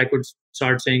age, I could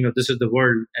start saying, "Oh, this is the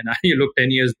world," and you look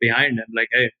 10 years behind and like,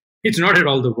 hey, it's not at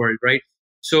all the world, right?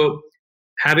 So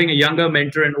having a younger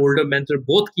mentor and older mentor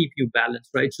both keep you balanced,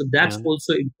 right? So that's Yeah.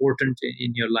 also important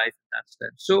in your life in that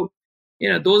sense. So,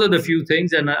 those are the few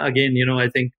things. And again, I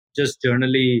think just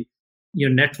generally your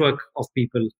network of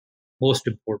people, most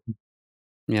important.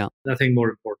 Yeah. Nothing more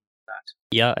important than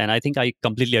that. Yeah, and I think I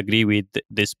completely agree with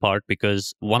this part,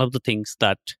 because one of the things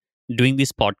that doing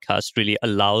this podcast really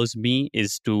allows me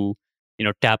is to,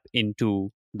 tap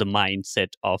into the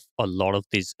mindset of a lot of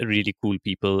these really cool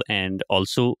people, and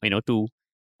also, to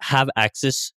have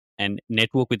access and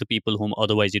network with the people whom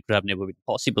otherwise it would have never been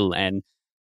possible. And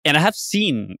I have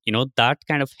seen, that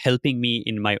kind of helping me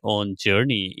in my own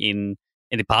journey in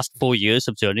the past 4 years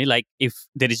of journey. Like, if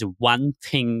there is one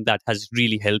thing that has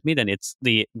really helped me, then it's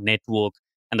the network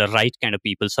and the right kind of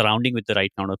people, surrounding with the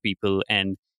right kind of people,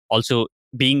 and also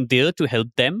being there to help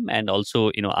them, and also,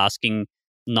 asking,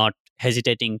 not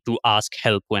hesitating to ask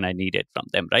help when I need it from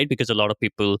them, right? Because a lot of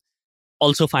people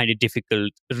also find it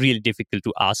difficult, really difficult,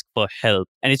 to ask for help.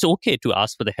 And it's okay to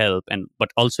ask for the help, and but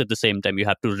also at the same time you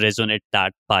have to resonate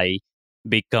that by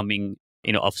becoming,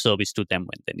 of service to them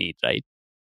when they need, right?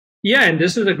 Yeah, and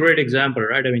this is a great example,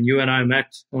 right? I mean, you and I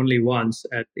met only once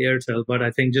at Airtel, but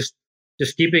I think just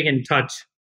keeping in touch,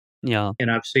 Yeah.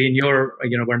 and I've seen your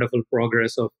wonderful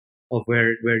progress of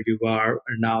where you are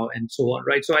now and so on,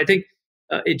 right? So I think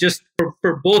it just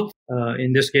for both,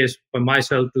 in this case for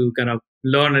myself, to kind of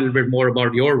learn a little bit more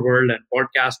about your world and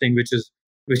podcasting, which is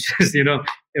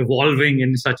evolving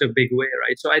in such a big way,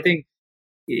 right? So I think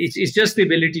it's just the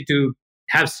ability to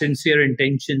have sincere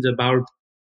intentions about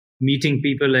meeting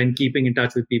people and keeping in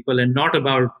touch with people, and not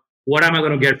about what am I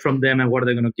going to get from them and what are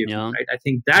they going to give me, Yeah. right? I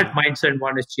think that mindset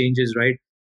one is changes, right?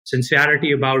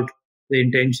 Sincerity about the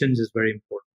intentions is very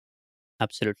important.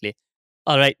 Absolutely.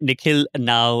 All right, Nikhil.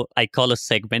 Now I call a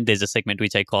segment. There's a segment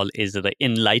which I call is the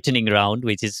enlightening round,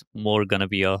 which is more gonna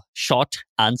be a short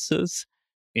answers.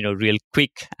 Real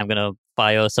quick. I'm gonna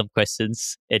fire some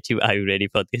questions at you. Are you ready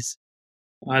for this?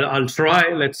 I'll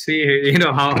try. Let's see,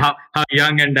 how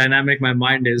young and dynamic my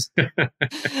mind is.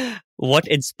 What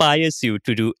inspires you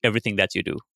to do everything that you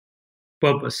do?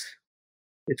 Purpose.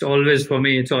 It's always, for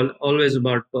me, it's always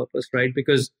about purpose, right?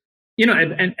 Because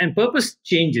and purpose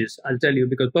changes, I'll tell you,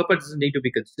 because purpose doesn't need to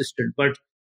be consistent. But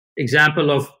example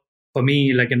of, for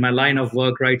me, like in my line of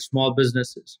work, right, small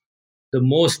businesses, the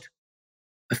most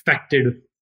affected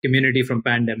community from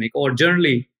pandemic, or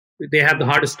generally they have the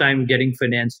hardest time getting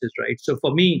finances, right? So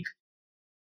for me,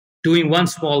 doing one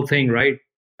small thing, right,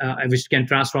 which can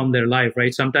transform their life,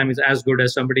 right? Sometimes it's as good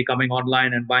as somebody coming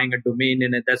online and buying a domain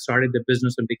in it that started the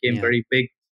business and became very big,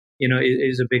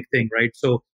 is a big thing, right?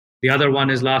 So the other one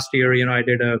is last year, I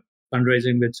did a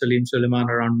fundraising with Salim Suleiman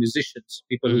around musicians,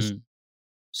 people who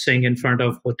sing in front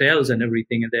of hotels and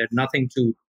everything, and they had nothing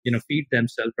to, feed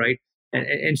themselves, right?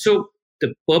 And so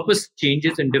the purpose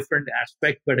changes in different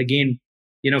aspects. But again,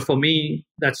 for me,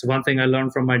 that's one thing I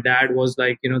learned from my dad was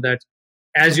like, that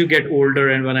as you get older,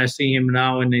 and when I see him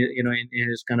now and, in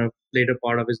his kind of later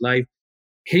part of his life,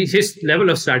 his level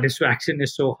of satisfaction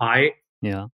is so high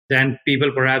than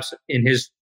people perhaps in his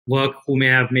work who may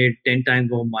have made 10 times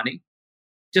more money.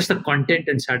 Just the content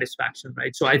and satisfaction,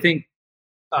 right? So I think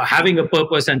having a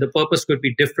purpose, and the purpose could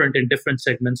be different in different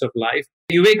segments of life.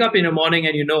 You wake up in the morning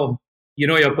and you know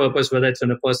your purpose, whether it's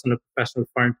on a personal or professional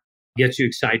front, gets you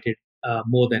excited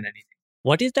more than anything.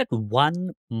 What is that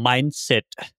one mindset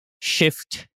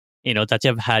shift, that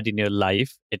you've had in your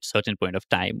life at a certain point of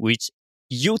time, which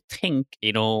you think,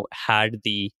 had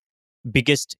the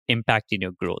biggest impact in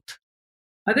your growth?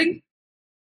 I think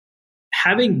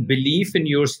having belief in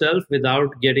yourself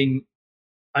without getting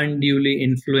unduly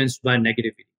influenced by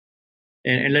negativity.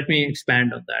 And let me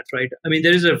expand on that, right? I mean,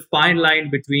 there is a fine line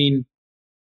between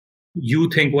you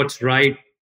think what's right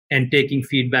and taking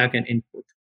feedback and input.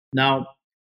 Now,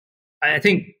 I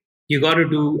think you got to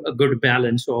do a good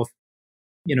balance of,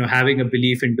 having a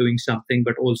belief in doing something,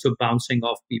 but also bouncing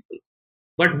off people.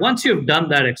 But once you've done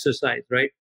that exercise,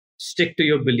 right, stick to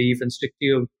your belief and stick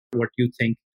to what you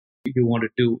think you want to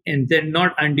do, and then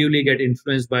not unduly get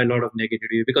influenced by a lot of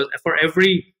negativity, because for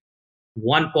every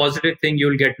one positive thing,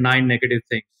 you'll get 9 negative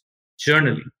things.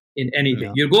 Journaling in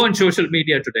anything. You go on social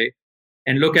media today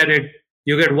and look at it,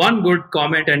 you get 1 good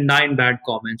comment and 9 bad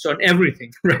comments on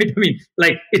everything, right? I mean,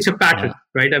 like it's a pattern,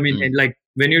 right? I mean, and like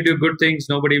when you do good things,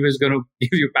 nobody was going to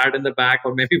give you a pat in the back,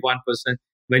 or maybe 1%.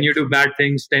 When you do bad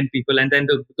things, 10 people. And then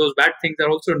those bad things are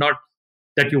also not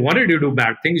that you wanted to do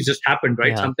bad things, just happened,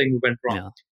 right? Something went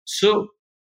wrong. So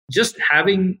just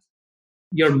having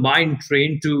your mind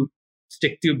trained to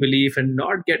stick to belief and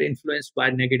not get influenced by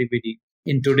negativity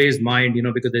in today's mind,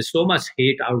 because there's so much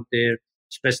hate out there,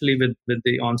 especially with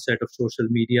the onset of social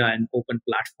media and open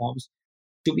platforms,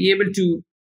 to be able to,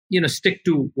 stick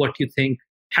to what you think,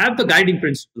 have the guiding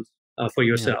principles for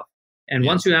yourself. And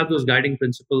once you have those guiding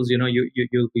principles,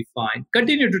 you'll be fine.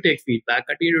 Continue to take feedback,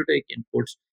 continue to take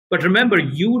inputs. But remember,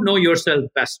 you know yourself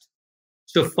best.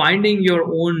 So finding your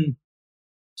own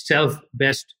self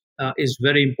best is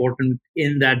very important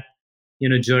in that,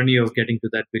 journey of getting to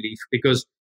that belief, because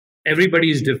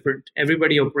everybody is different.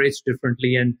 Everybody operates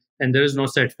differently, and there is no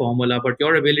set formula. But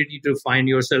your ability to find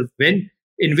yourself in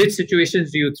which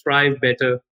situations do you thrive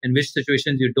better, and which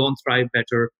situations you don't thrive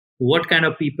better, what kind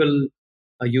of people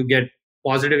you get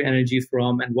positive energy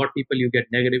from, and what people you get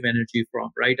negative energy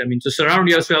from, right? I mean, so surround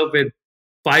yourself with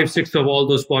 5, 6 of all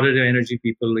those positive energy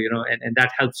people, and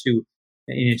that helps you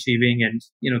in achieving and,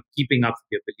 keeping up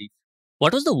with your belief.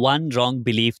 What was the one wrong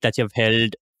belief that you've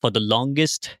held for the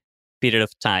longest period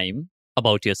of time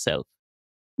about yourself?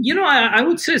 I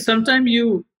would say sometimes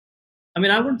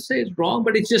I wouldn't say it's wrong,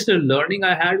 but it's just a learning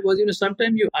I had was,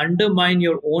 sometimes you undermine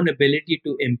your own ability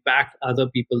to impact other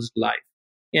people's life.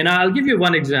 And I'll give you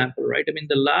one example, right? I mean,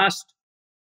 the last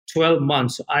 12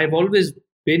 months, I've always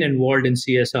been involved in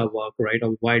CSR work, right?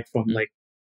 Wide from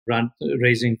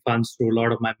raising funds through a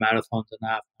lot of my marathons and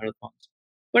half marathons.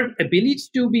 But ability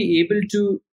to be able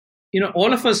to,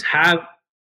 all of us have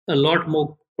a lot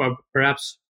more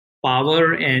perhaps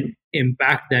power and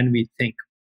impact than we think.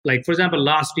 Like, for example,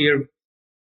 last year,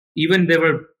 even there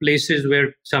were places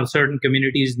where some certain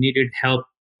communities needed help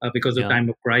because of time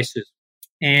of crisis.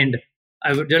 And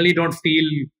I really don't feel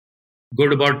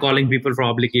good about calling people for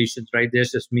obligations, right?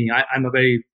 There's just me. I'm a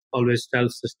very always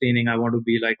self-sustaining. I want to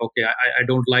be like, okay, I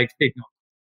don't like taking off.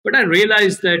 But I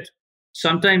realized that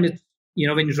sometimes it's,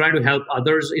 when you're trying to help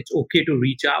others, it's okay to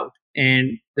reach out.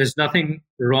 And there's nothing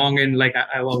wrong in I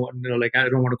don't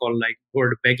want to call it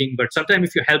word begging, but sometimes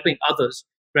if you're helping others,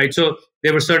 right? So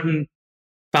there were certain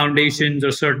foundations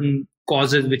or certain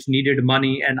causes which needed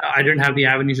money, and I didn't have the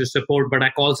avenues of support, but I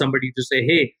called somebody to say,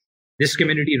 hey, this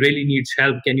community really needs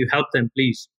help. Can you help them,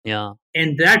 please? Yeah.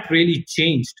 And that really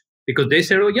changed because they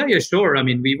said, oh, yeah, sure. I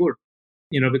mean, we would,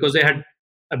 because they had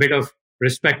a bit of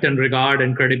respect and regard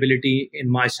and credibility in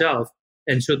myself.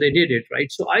 And so they did it,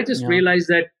 right? So I just realized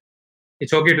that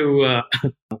it's okay to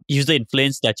use the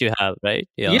influence that you have, right?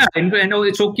 Yeah. And I know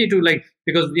it's okay to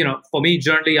because, for me,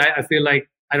 generally, I feel like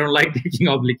I don't like taking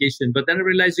obligation. But then I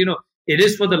realized, it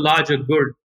is for the larger good.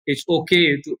 It's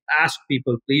okay to ask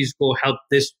people, please go help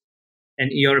this, and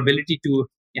your ability to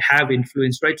have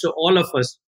influence, right? So all of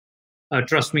us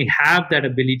trust me, have that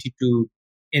ability to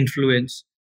influence.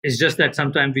 It's just that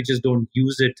sometimes we just don't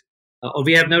use it, or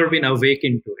we have never been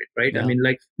awakened to it, right? I Yeah. mean,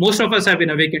 like most of us have been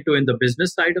awakened to in the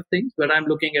business side of things, but I'm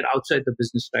looking at outside the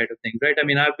business side of things, right? I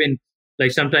mean, I've been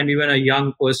like sometimes even a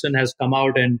young person has come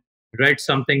out and read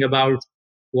something about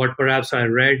what perhaps I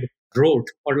wrote,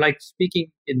 or like speaking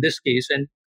in this case, and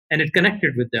it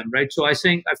connected with them, right? So I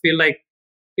feel like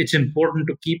it's important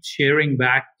to keep sharing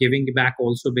back, giving back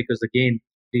also, because again,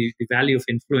 the value of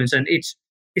influence, and it's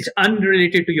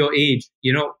unrelated to your age.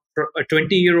 You know, a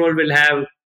 20-year-old will have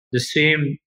the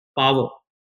same power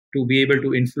to be able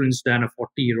to influence than a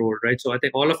 40-year-old, right? So I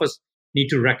think all of us need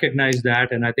to recognize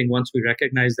that, and I think once we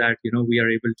recognize that, we are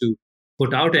able to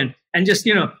put out and just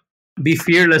be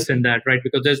fearless in that, right?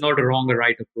 Because there's not a wrong or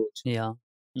right approach. Yeah.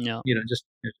 Yeah. Just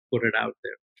put it out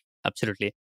there.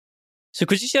 Absolutely. So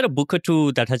could you share a book or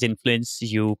two that has influenced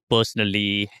you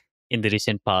personally in the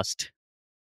recent past?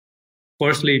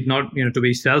 Firstly, not to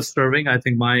be self-serving. I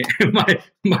think my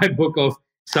my book of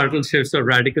subtle shifts or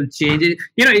radical change.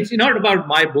 It's not about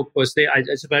my book per se. I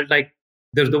just felt like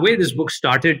the way this book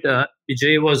started,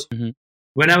 Vijay, was Mhm.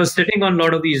 when I was sitting on a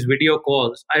lot of these video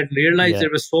calls. I realized Yeah.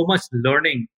 there was so much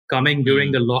learning coming during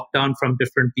Mm. the lockdown from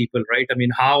different people. Right? I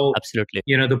mean, how Absolutely.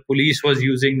 the police was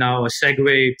using now a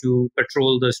Segway to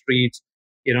patrol the streets.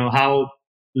 How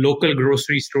local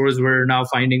grocery stores were now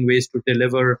finding ways to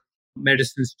deliver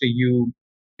medicines to you,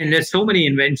 and there's so many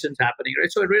inventions happening, right?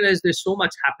 So I realized there's so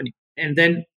much happening, and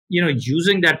then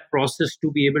using that process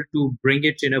to be able to bring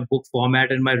it in a book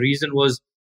format. And my reason was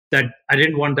that I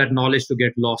didn't want that knowledge to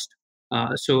get lost.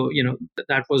 So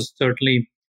that was certainly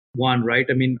one, right?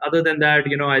 I mean, other than that,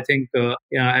 I think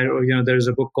there's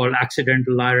a book called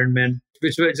Accidental Ironman,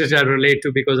 which I relate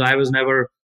to because I was never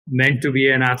meant to be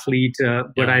an athlete,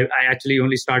 but Yeah. I actually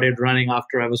only started running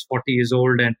after I was 40 years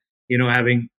old, and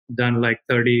having done like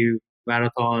 30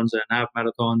 marathons and half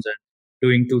marathons and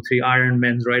doing 2-3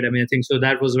 Ironmans, right? I mean, I think so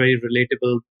that was very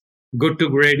relatable. Good to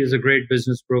Great is a great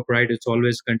business book, right? It's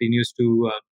always continues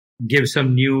to give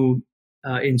some new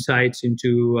insights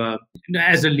into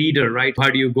as a leader, right? How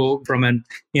do you go from an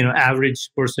average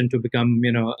person to become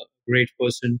a great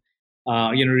person?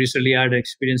 Recently I had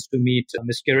experience to meet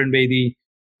Miss Kiran Bedi,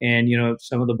 and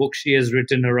some of the books she has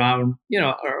written around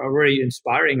are very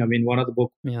inspiring. I mean, one of the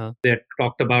books Yeah. that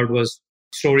talked about was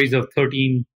stories of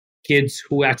 13 kids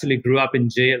who actually grew up in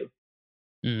jail,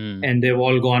 Mm. and they've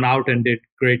all gone out and did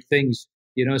great things.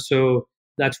 So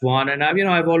that's one. And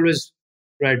I've always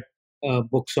read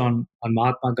books on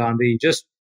Mahatma Gandhi, just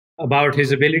about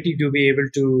his ability to be able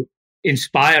to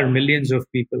inspire millions of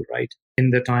people, right?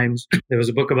 In the times, there was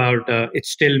a book about It's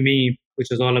Still Me,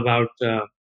 which is all about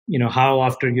how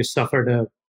after you suffered a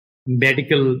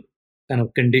medical kind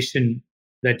of condition,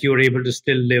 that you're able to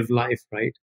still live life,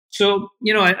 right? So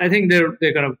I think they're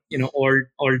kind of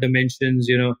all dimensions.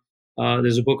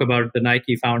 There's a book about the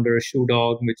Nike founder Shoe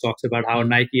Dog, which talks about how Mm.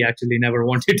 Nike actually never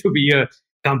wanted to be a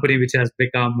company which has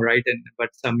become, right, and but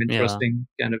some Yeah. interesting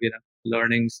kind of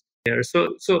learnings there.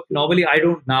 So normally I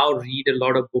don't now read a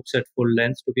lot of books at full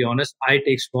length, to be honest. I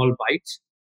take small bites,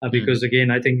 Mm. because again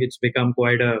I think it's become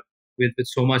quite a with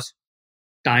so much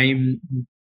time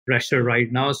pressure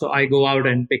right now. So I go out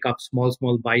and pick up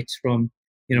small bites from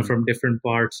Mm. from different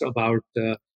parts about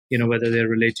whether they're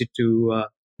related to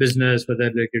business, whether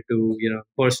they're related to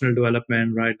personal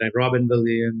development, right? Like Robin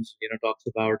Williams talks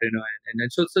about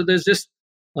and so there's just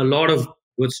a lot of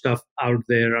good stuff out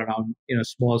there around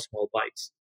small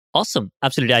bites. Awesome.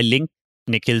 Absolutely. I linked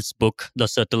Nikhil's book, The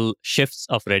Subtle Shifts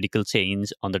of Radical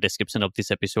Change, on the description of this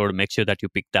episode. Make sure that you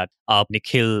pick that up.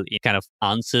 Nikhil kind of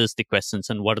answers the questions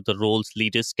on what are the roles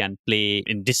leaders can play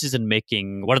in decision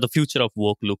making, what are the future of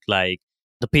work look like,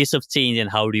 the pace of change and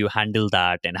how do you handle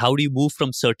that, and how do you move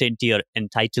from certainty or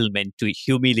entitlement to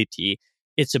humility.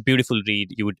 It's a beautiful read.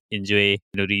 You would enjoy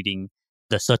reading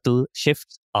The Subtle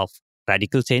Shifts of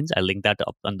Radical Change. I'll link that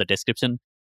up on the description.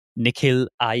 Nikhil,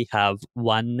 I have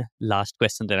one last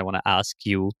question that I want to ask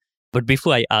you. But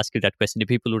before I ask you that question, if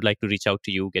people would like to reach out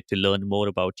to you, get to learn more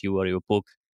about you or your book,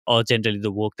 or generally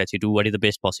the work that you do, what is the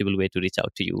best possible way to reach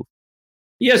out to you?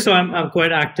 Yeah, so I'm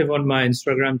quite active on my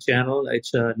Instagram channel.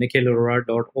 It's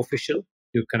nikhilorora.official.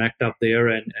 You connect up there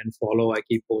and follow. I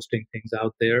keep posting things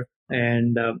out there.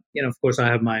 And, of course, I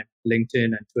have my LinkedIn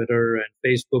and Twitter and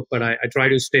Facebook, but I try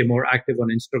to stay more active on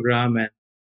Instagram and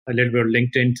a little bit of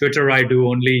LinkedIn. Twitter, I do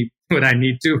only when I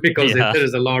need to, because Yeah, there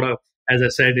is a lot of, as I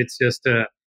said, it's just a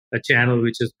channel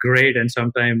which is great. And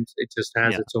sometimes it just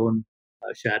has yeah, its own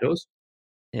shadows.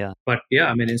 yeah, But yeah,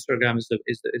 I mean, Instagram is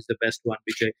the best one,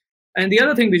 Vijay. And the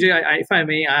other thing, Vijay, if I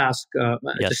may ask,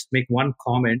 yes. just make one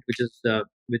comment, which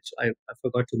I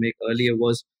forgot to make earlier,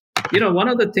 was One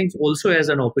of the things also as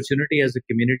an opportunity as a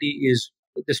community is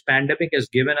this pandemic has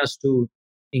given us to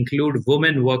include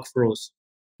women workforce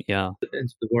Yeah.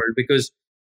 into the world because,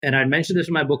 and I mentioned this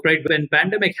in my book, right? When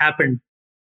pandemic happened,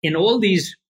 in all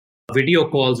these video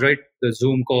calls, right, the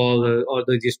Zoom call or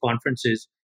these conferences,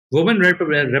 women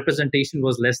representation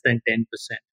was less than 10%.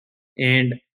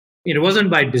 And it wasn't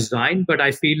by design, but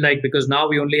I feel like because now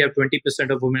we only have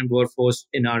 20% of women workforce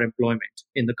in our employment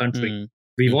in the country, Mm.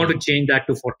 we want Mm-hmm. to change that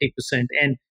to 40%.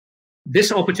 And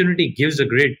this opportunity gives a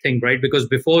great thing, right? Because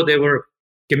before there were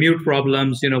commute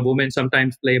problems, women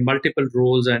sometimes play multiple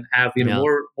roles and have, Yeah.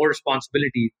 more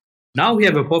responsibility. Now we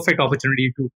have a perfect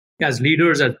opportunity to, as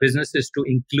leaders, as businesses, to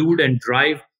include and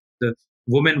drive the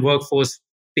women workforce,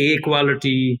 pay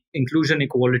equality, inclusion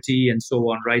equality, and so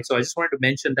on, right? So I just wanted to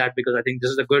mention that because I think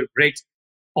this is a great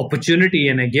opportunity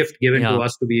and a gift given Yeah. to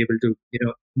us to be able to,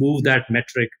 move that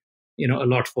metric, a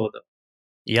lot further.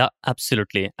 Yeah,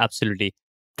 absolutely. Absolutely.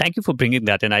 Thank you for bringing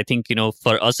that. And I think,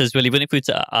 for us as well, even if it's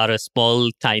a small,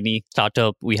 tiny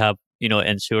startup, we have,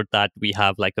 ensured that we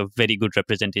have like a very good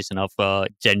representation of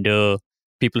gender,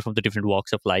 people from the different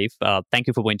walks of life. Thank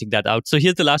you for pointing that out. So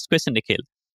here's the last question, Nikhil.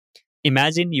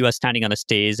 Imagine you are standing on a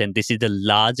stage and this is the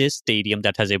largest stadium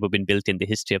that has ever been built in the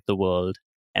history of the world.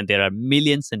 And there are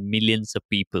millions and millions of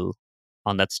people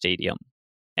on that stadium.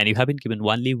 And you have been given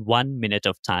only 1 minute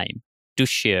of time to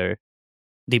share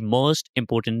the most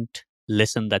important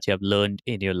lesson that you have learned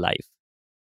in your life.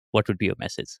 What would be your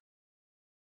message?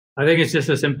 I think it's just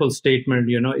a simple statement,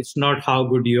 it's not how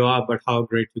good you are, but how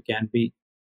great you can be.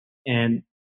 And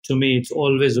to me, it's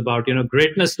always about,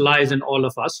 greatness lies in all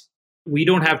of us. We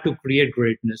don't have to create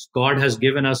greatness. God has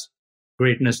given us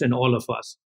greatness in all of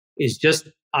us. It's just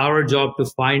our job to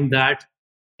find that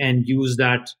and use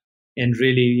that and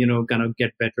really, kind of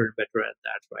get better and better at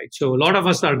that, right? So a lot of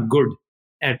us are good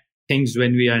at things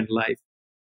when we are in life.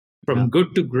 From Yeah.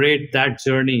 good to great, that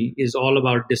journey is all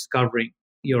about discovering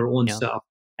your own Yeah. self.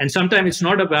 And sometimes it's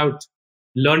not about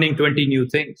learning 20 new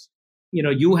things.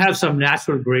 You have some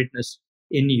natural greatness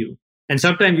in you. And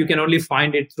sometimes you can only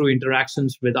find it through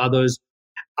interactions with others.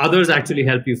 Others actually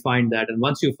help you find that. And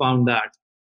once you found that,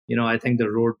 I think the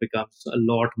road becomes a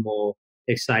lot more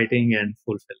exciting and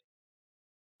fulfilling.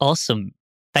 Awesome.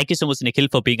 Thank you so much, Nikhil,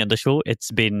 for being on the show.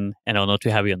 It's been an honor to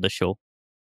have you on the show.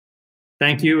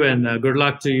 Thank you. And good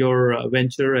luck to your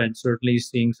venture, and certainly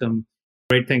seeing some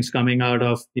great things coming out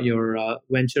of your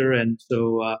venture. And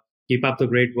so keep up the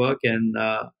great work. And,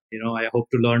 I hope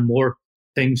to learn more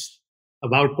things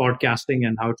about podcasting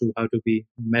and how to be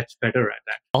much better at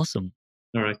that. Awesome.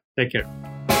 All right. Take care.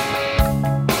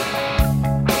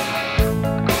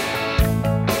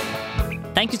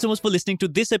 Thank you so much for listening to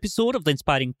this episode of The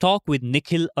Inspiring Talk with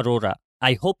Nikhil Arora.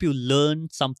 I hope you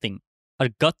learned something or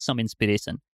got some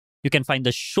inspiration. You can find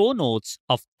the show notes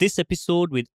of this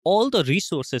episode with all the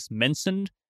resources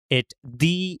mentioned at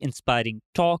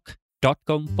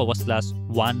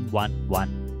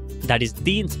theinspiringtalk.com/111. That is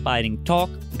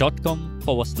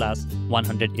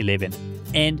theinspiringtalk.com/111.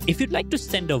 And if you'd like to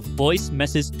send a voice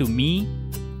message to me,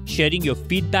 sharing your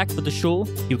feedback for the show,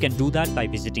 you can do that by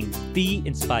visiting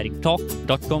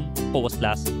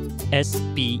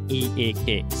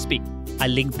theinspiringtalk.com/SPEAK. Speak. I'll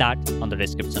link that on the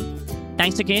description.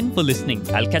 Thanks again for listening.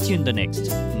 I'll catch you in the next.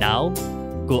 Now,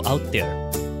 go out there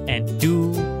and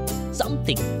do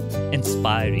something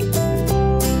inspiring.